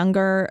 especially the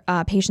younger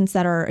patients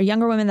that are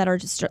younger women that are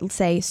just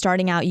say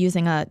starting out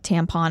using a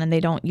tampon and they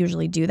don't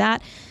usually do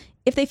that.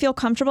 If they feel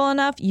comfortable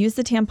enough, use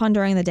the tampon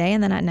during the day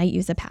and then at night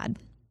use a pad.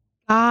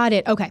 Got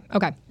it. Okay.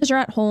 Because you're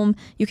at home,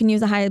 you can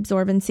use a high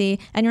absorbency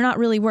and you're not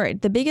really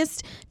worried. The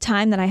biggest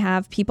time that I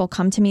have people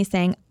come to me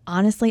saying,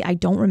 honestly, I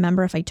don't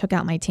remember if I took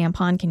out my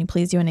tampon. Can you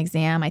please do an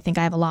exam? I think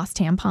I have a lost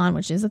tampon,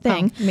 which is a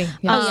thing. Me.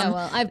 Yeah.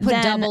 Well, I've put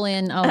double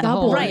in.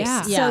 Double, right.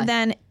 Yeah. So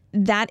then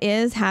that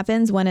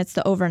happens when it's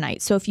the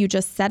overnight. So if you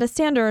just set a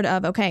standard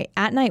of, okay,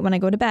 at night when I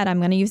go to bed, I'm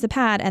going to use the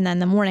pad and then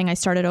the morning I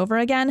start it over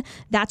again,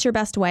 that's your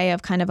best way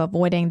of kind of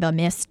avoiding the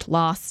missed,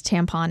 lost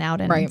tampon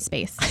out in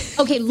space.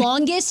 Okay,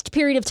 longest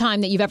period of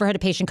time that you've ever had a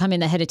patient come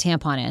in that had a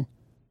tampon in?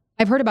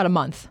 I've heard about a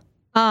month.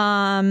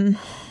 No,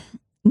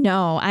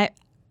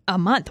 a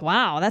month.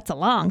 Wow, that's a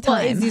long time.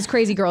 Well, it's these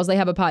crazy girls, they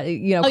have a pot, call me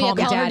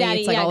daddy.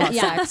 It's like all about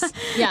sex.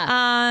 Yeah.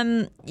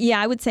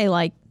 I would say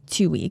like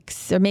 2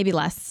 weeks or maybe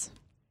less.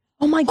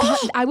 Oh my God.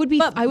 I would 2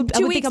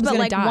 weeks, think I was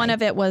but die. One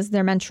of it was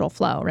their menstrual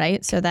flow,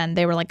 right? So then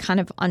they were like kind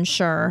of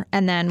unsure.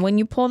 And then when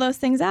you pull those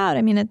things out,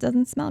 I mean, it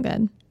doesn't smell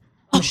good.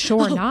 I'm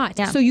sure not.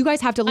 Yeah. So you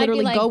guys have to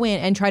literally like- go in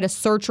and try to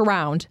search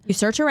around. You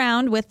search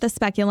around with the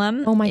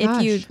speculum. Oh my If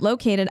gosh. you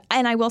locate it,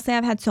 and I will say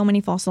I've had so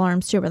many false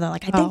alarms too, where they're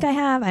like, I think I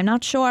have, I'm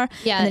not sure.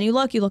 Yeah. And then you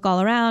look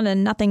all around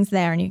and nothing's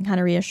there, and you can kind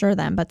of reassure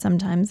them, but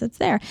sometimes it's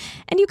there.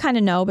 And you kind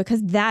of know,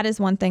 because that is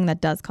one thing that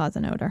does cause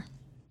an odor.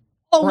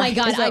 Oh my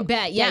God, I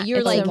bet. Yeah, you're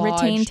it's like, a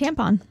retained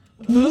tampon.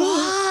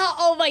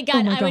 oh my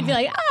God. I would be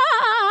like,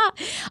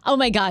 oh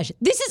my gosh.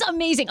 This is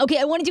amazing. Okay,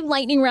 I want to do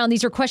lightning round.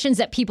 These are questions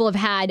that people have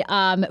had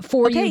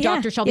for you, yeah.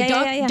 Dr. Shilpi.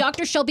 Yeah.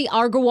 Dr. Shilpi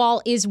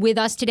Agarwal is with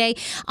us today.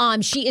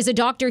 She is a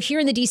doctor here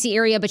in the DC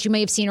area, but you may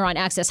have seen her on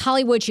Access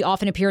Hollywood. She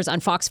often appears on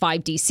Fox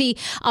 5 DC.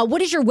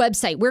 What is your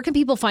website? Where can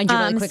people find you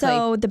really quickly?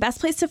 So the best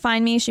place to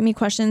find me, shoot me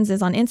questions,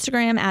 is on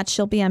Instagram at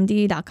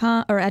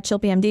shilpimd.com or at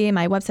shilpimd.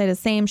 My website is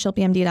same,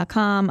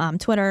 shilpimd.com.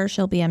 Twitter,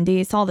 shilpimd.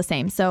 It's all the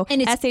same. So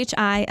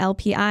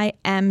SHILPIMD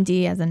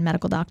as in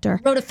medical doctor.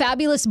 Wrote a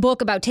fabulous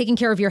book about taking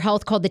care of your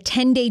health called The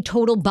 10-Day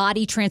Total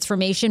Body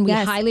Transformation. We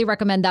highly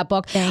recommend that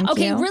book. Thank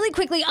okay, you. really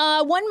quickly,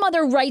 one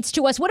mother writes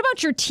to us, what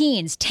about your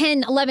teens,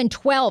 10, 11,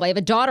 12? I have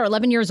a daughter,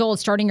 11 years old,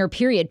 starting her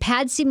period.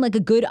 Pads seem like a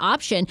good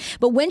option,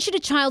 but when should a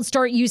child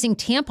start using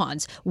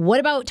tampons? What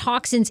about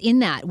toxins in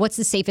that? What's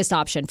the safest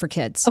option for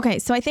kids? Okay,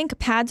 so I think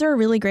pads are a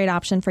really great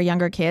option for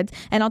younger kids,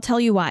 and I'll tell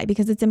you why.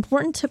 Because it's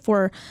important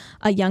for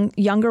a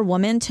younger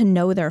woman to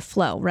know their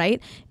flow,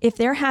 right? If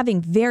they're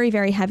having very,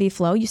 very heavy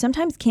flow, you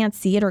sometimes can't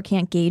see it or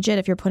can't gauge it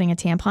if you're putting a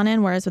tampon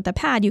in, whereas with the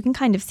pad, you can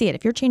kind of see it.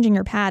 If you're changing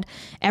your pad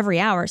every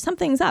hour,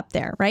 something's up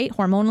there, right?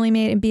 Hormonally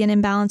may be an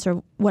imbalance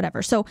or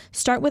whatever. So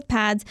start with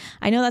pads.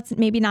 I know that's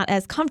maybe not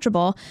as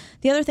comfortable.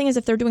 The other thing is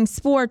if they're doing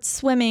sports,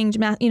 swimming,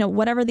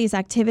 whatever these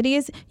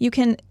activities, you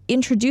can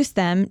introduce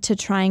them to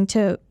trying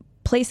to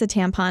place a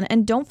tampon,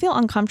 and don't feel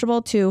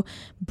uncomfortable to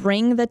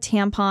bring the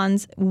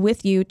tampons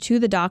with you to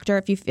the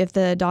doctor. If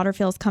the daughter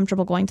feels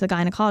comfortable going to the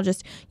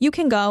gynecologist, you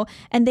can go,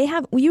 and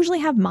we usually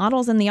have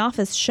models in the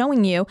office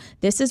showing you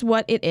this is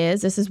what it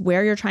is, this is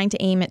where you're trying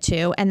to aim it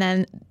to, and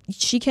then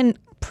she can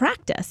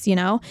practice,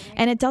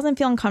 and it doesn't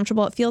feel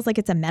uncomfortable. It feels like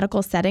it's a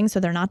medical setting, so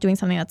they're not doing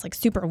something that's like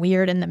super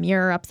weird in the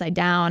mirror upside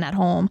down at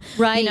home,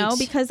 right?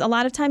 Because a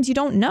lot of times you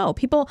don't know.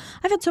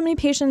 I've had so many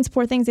patients,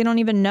 poor things, they don't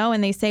even know,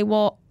 and they say,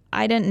 well,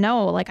 I didn't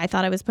know. Like, I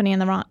thought I was putting in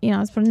the wrong, I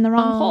was putting in the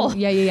wrong hole.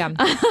 Yeah.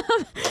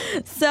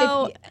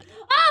 So,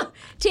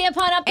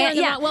 tampon up there.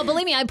 Well,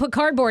 believe me, I put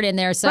cardboard in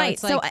there. So right.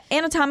 It's like, so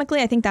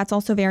anatomically, I think that's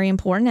also very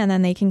important. And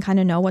then they can kind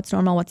of know what's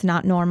normal, what's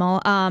not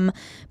normal.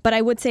 But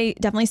I would say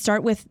definitely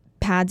start with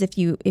pads if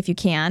you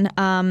can.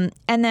 And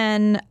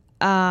then,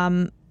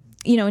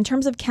 in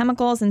terms of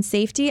chemicals and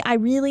safety, I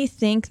really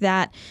think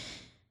that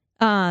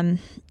the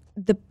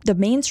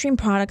mainstream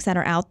products that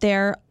are out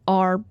there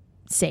are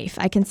safe.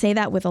 I can say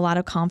that with a lot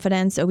of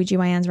confidence.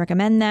 OBGYNs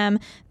recommend them.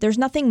 There's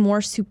nothing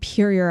more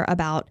superior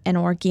about an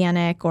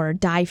organic or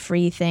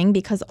dye-free thing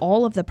because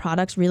all of the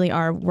products really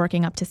are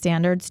working up to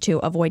standards to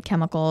avoid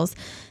chemicals.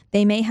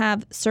 They may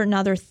have certain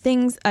other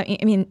things.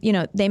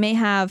 They may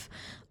have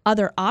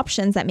other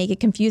options that make it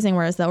confusing,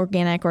 whereas the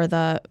organic or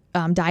the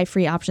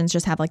dye-free options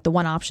just have like the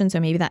one option. So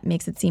maybe that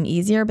makes it seem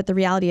easier. But the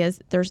reality is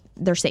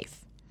they're safe.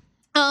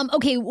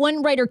 Okay,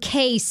 one writer,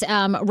 Case,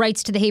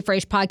 writes to the Hey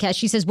Frase podcast.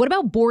 She says, what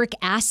about boric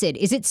acid?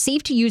 Is it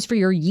safe to use for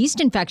your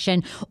yeast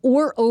infection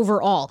or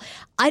overall?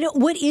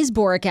 What is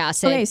boric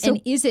acid? Okay,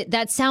 and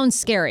that sounds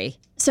scary.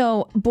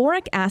 So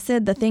boric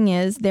acid, the thing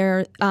is,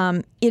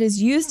 it is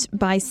used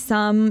by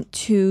some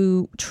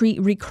to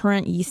treat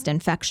recurrent yeast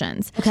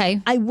infections.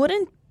 Okay. I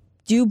wouldn't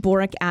do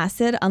boric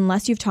acid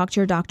unless you've talked to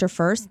your doctor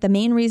first. The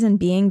main reason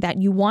being that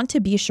you want to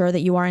be sure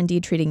that you are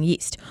indeed treating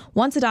yeast.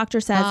 Once a doctor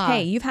says,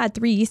 hey, you've had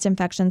 3 yeast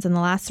infections in the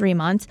last 3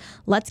 months,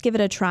 let's give it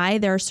a try.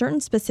 There are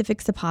certain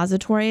specific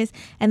suppositories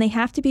and they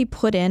have to be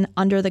put in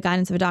under the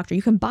guidance of a doctor.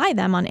 You can buy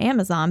them on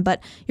Amazon,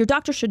 but your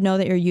doctor should know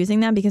that you're using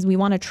them because we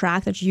want to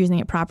track that you're using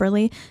it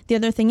properly. The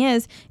other thing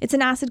is it's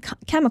an acid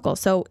chemical.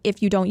 So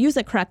if you don't use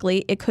it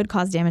correctly, it could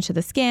cause damage to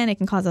the skin. It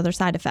can cause other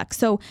side effects.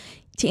 So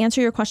to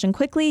answer your question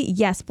quickly,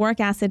 yes, boric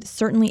acid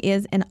certainly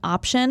is an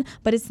option,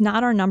 but it's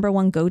not our number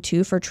one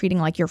go-to for treating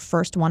like your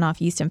first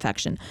one-off yeast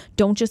infection.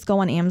 Don't just go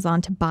on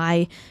Amazon to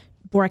buy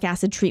boric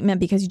acid treatment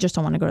because you just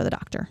don't want to go to the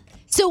doctor.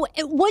 So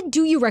what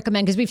do you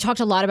recommend? Because we've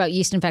talked a lot about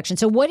yeast infections.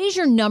 So what is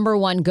your number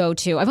one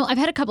go-to? I've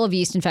had a couple of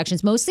yeast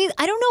infections. Mostly,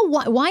 I don't know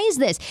why. Why is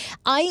this?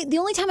 The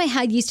only time I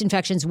had yeast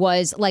infections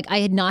was like I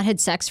had not had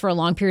sex for a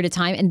long period of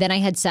time, and then I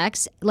had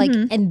sex,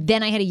 and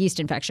then I had a yeast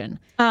infection.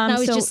 And I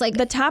was just like,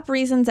 the top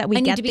reasons that we I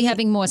get need to be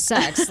having more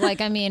sex.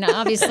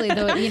 Obviously, the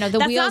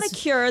that's wheels. Not a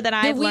cure that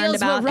I've learned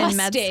about in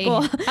med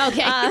school.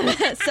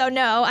 Okay. So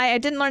no, I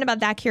didn't learn about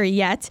that cure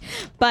yet,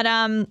 but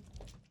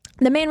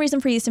the main reason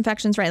for yeast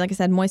infections, right, like I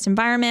said, moist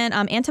environment.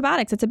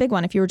 Antibiotics, it's a big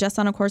one. If you were just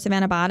on a course of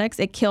antibiotics,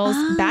 it kills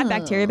bad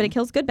bacteria, but it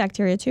kills good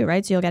bacteria too,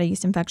 right? So you'll get a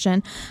yeast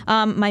infection.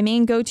 My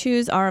main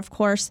go-tos are, of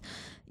course,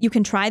 you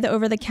can try the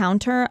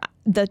over-the-counter.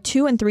 The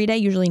 2 and 3 day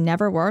usually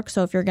never work.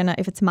 So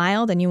if it's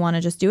mild and you want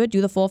to just do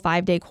the full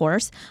 5-day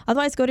course.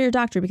 Otherwise, go to your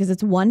doctor because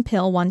it's one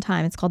pill, one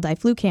time. It's called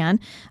diflucan.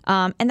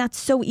 And that's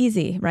so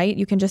easy, right?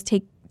 You can just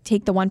take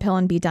take the one pill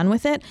and be done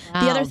with it.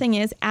 Wow. The other thing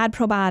is add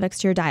probiotics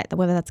to your diet,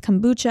 whether that's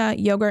kombucha,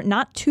 yogurt,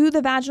 not to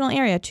the vaginal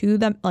area, to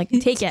the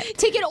take it.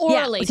 Take it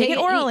orally. Yeah, take it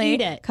orally.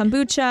 Eat it.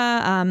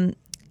 Kombucha,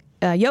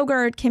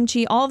 yogurt,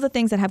 kimchi, all of the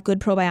things that have good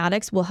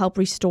probiotics will help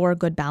restore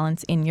good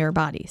balance in your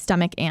body,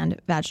 stomach and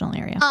vaginal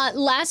area.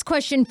 Last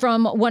question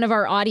from one of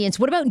our audience.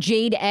 What about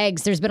jade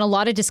eggs? There's been a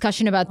lot of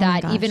discussion about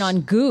that, even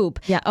on Goop.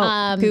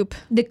 Yeah. Goop.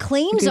 The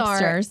claims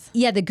Goopsters.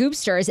 the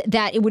Goopsters,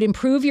 that it would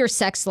improve your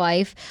sex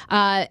life,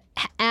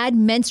 add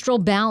menstrual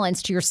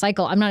balance to your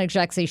cycle. I'm not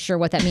exactly sure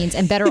what that means,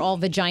 and better all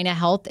vagina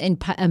health and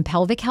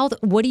pelvic health.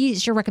 What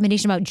is your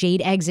recommendation about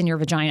jade eggs in your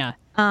vagina?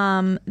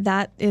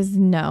 That is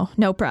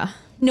Nopra.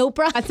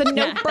 Nopra? That's a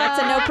Nopra.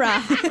 That's a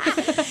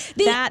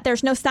Nopra.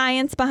 There's no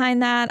science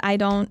behind that. I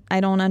don't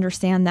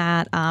understand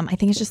that. I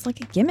think it's just like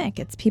a gimmick.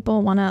 It's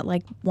people want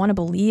to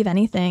believe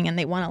anything, and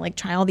they want to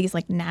try all these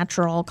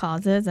natural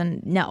causes.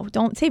 And no,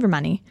 don't save your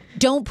money.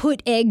 Don't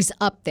put eggs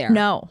up there.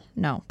 No,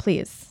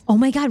 please. Oh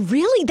my God,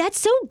 really? That's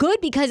so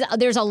good, because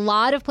there's a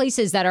lot of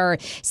places that are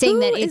saying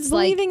that it's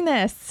believing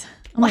this.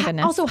 Oh my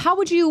goodness. Also, how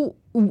would you,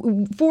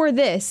 for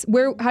this,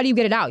 how do you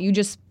get it out? You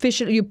just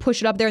you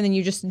push it up there, and then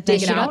you just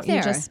dig it out? there.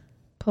 You just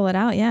pull it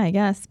out, yeah, I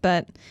guess.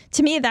 But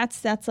to me,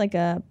 that's like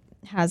a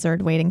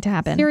hazard waiting to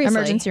happen. Seriously.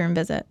 Emergency room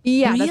visit.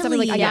 Yeah, that's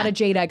something I got a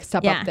jade egg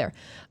stuff up there.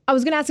 I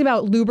was going to ask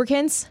about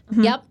lubricants.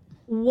 Mm-hmm.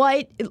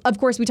 Yep. Of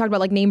course, we talked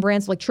about name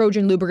brands like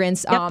Trojan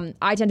lubricants. Yep.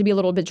 I tend to be a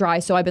little bit dry,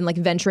 so I've been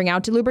venturing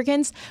out to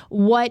lubricants.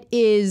 What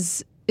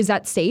is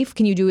that safe?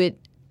 Can you do it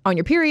on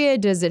your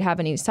period? Does it have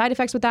any side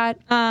effects with that?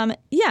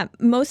 Yeah,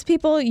 most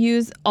people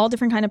use all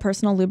different kind of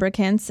personal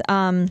lubricants.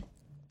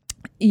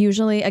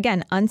 Usually,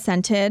 again,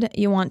 unscented.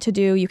 You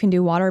can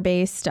do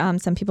water-based.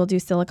 Some people do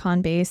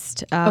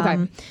silicone-based.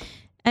 Okay.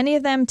 Any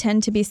of them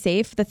tend to be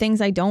safe. The things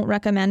I don't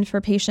recommend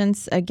for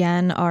patients,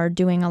 again, are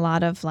doing a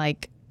lot of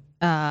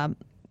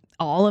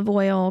olive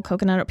oil,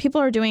 coconut oil.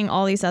 People are doing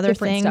all these other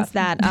Different things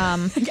stuff.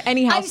 that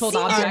any household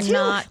object.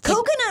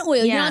 Coconut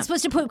oil. You're not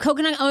supposed to put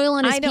coconut oil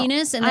on his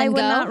penis and then I would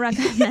go? not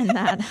recommend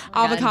that.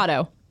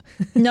 Avocado.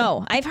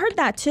 No, I've heard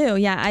that too.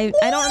 Yeah, I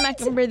don't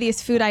remember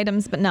these food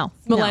items, but no.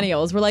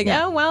 Millennials. We're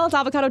it's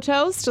avocado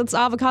toast. It's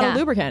avocado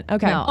lubricant.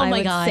 Okay. No, Oh I my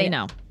would God. say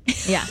no.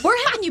 Yeah. We're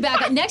having you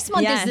back. Next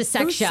month is the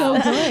sex show.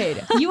 So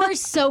good. You are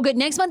so good.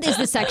 Next month is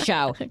the sex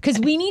show, because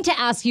we need to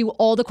ask you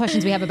all the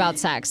questions we have about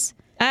sex.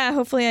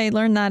 Hopefully I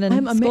learned that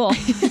in school.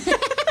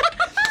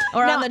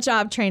 Or on the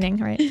job training,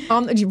 right?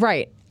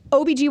 Right.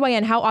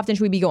 OBGYN, how often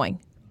should we be going?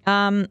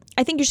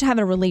 I think you should have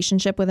a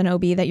relationship with an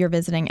OB that you're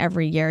visiting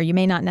every year. You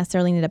may not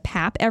necessarily need a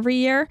PAP every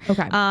year.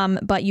 Okay.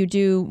 But you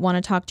do want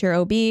to talk to your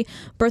OB.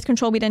 Birth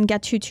control, we didn't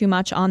get to too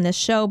much on this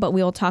show, but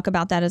we will talk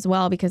about that as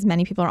well, because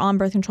many people are on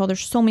birth control.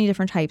 There's so many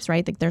different types,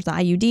 right? There's the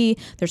IUD,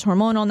 there's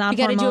hormonal, not hormonal. We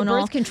got to do a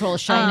birth control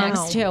show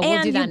next too.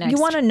 We'll do that next. You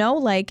want to know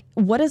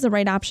what is the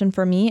right option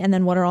for me, and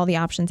then what are all the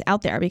options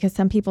out there? Because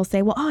some people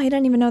say, well, I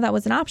didn't even know that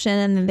was an option,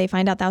 and then they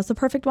find out that was the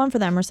perfect one for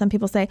them. Or some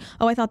people say,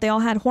 I thought they all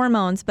had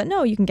hormones, but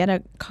no, you can get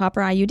a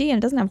copper IUD and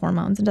it doesn't have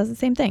hormones and does the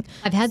same thing.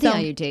 I've had the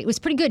IUD. It was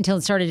pretty good until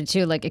it started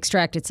to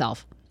extract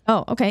itself.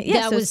 Oh, okay.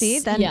 Yeah,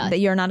 that that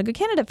you're not a good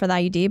candidate for the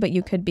IUD, but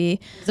you could be. It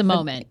was a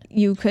moment.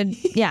 You could,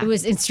 yeah. It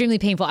was extremely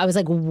painful. I was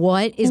like,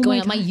 what is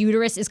going on? My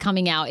uterus is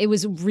coming out. It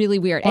was really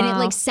weird. Wow.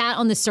 And it sat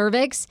on the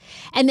cervix.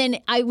 And then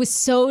I was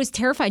so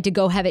terrified to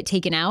go have it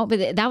taken out.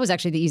 But that was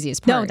actually the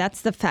easiest part. No,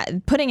 that's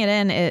the putting it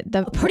in.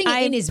 Putting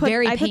it in is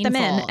very painful. I put them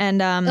in, and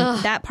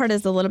that part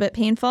is a little bit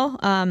painful,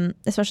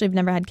 especially if you've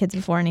never had kids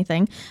before or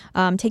anything.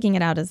 Taking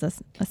it out is a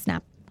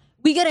snap.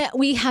 You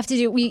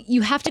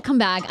have to come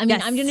back. I mean,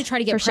 Yes, I'm going to try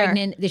to get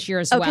pregnant this year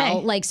as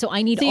Okay. well. So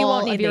I need So you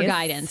all won't of need your these.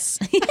 guidance.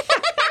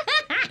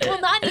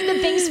 Will not need the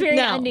Thanks Fairy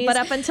undies. But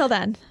up until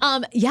then.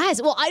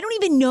 Yes. Well, I don't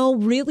even know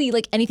really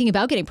anything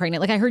about getting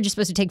pregnant. I heard you're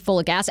supposed to take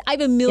folic acid. I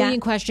have a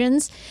million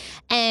questions,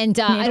 and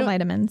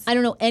vitamins. I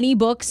don't know any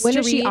books. When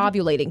to is she read.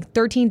 ovulating?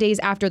 13 days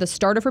after the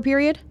start of her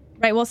period?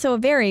 Right. Well, so it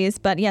varies,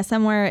 but yeah,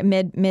 somewhere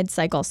mid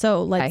cycle.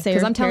 So let's say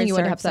 'cause I'm telling you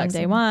when to have starts sex.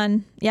 on day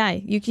one. Yeah,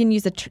 you can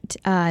use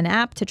an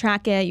app to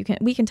track it.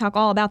 We can talk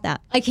all about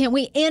that. I can't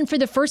wait. And for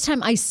the first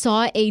time, I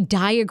saw a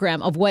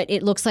diagram of what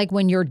it looks like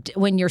when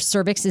your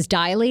cervix is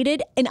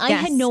dilated, and I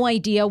had no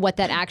idea what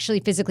that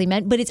actually physically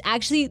meant. But it's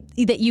actually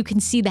that you can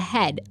see the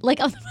head. I was like,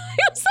 what?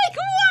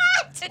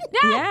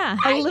 No, Yeah.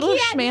 A little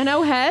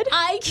schmano head?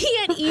 I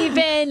can't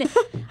even.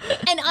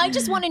 And I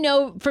just want to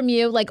know from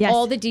you,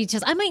 all the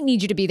details. I might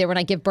need you to be there when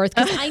I give birth,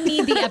 because I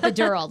need the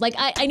epidural.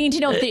 I need to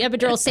know if the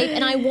epidural is safe,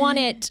 and I want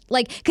it.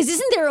 Because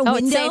isn't there a window?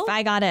 It's safe.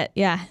 I got it.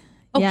 Yeah.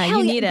 Oh, yeah, hell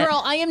you need it.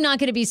 Girl, I am not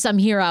going to be some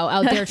hero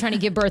out there trying to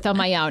give birth on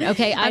my own.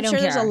 Okay, I'm sure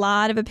there's a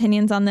lot of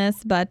opinions on this,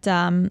 but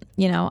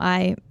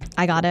I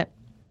got it.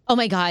 Oh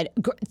my God!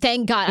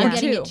 Thank God, I'm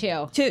getting it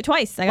too.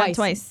 Twice. I got it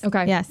twice.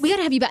 Okay. Yes. We got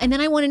to have you back. And then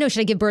I want to know: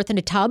 should I give birth in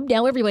a tub?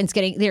 Now everyone's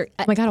getting there.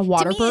 Oh my God, a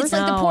water to me, birth? It's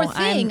the poor No,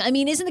 thing.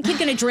 Isn't the kid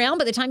going to drown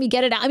by the time you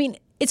get it out?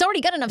 It's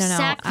already got enough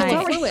sack full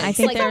of fluids. I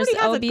think there's already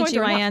has it going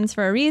through OBGYNs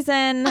for a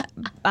reason.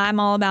 I'm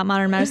all about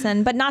modern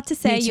medicine, but not to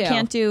say Me you too.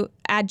 can't do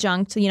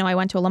adjunct. I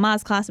went to a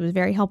Lamaze class. It was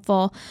very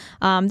helpful.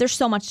 There's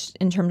so much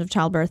in terms of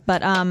childbirth,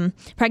 but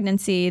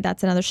pregnancy,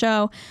 that's another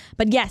show.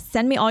 But yes,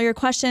 send me all your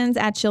questions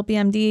at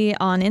ShilpiMD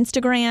on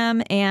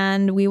Instagram,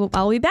 and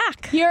I'll be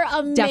back. You're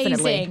amazing.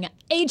 Definitely.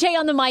 AJ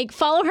on the mic.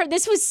 Follow her.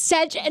 This was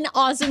such an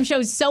awesome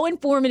show. So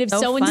informative,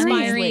 so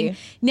inspiring.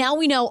 Now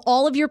we know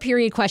all of your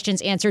period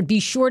questions answered. Be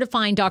sure to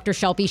find Dr.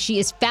 Shilpi. She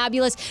is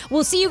fabulous.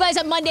 We'll see you guys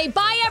on Monday.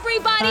 Bye,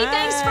 everybody. Bye.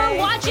 Thanks for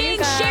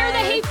watching. Share the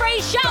Hey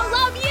Frase show.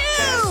 Love you.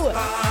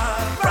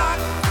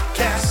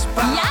 Yes.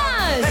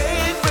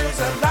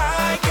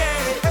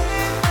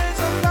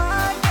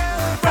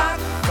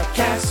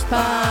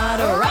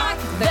 Rock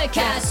the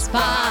cast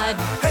pod.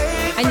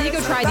 I need to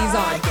go try these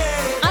on.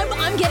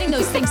 I'm getting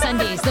those Think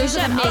Sundays. Those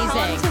are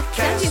amazing.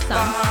 Send you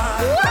some.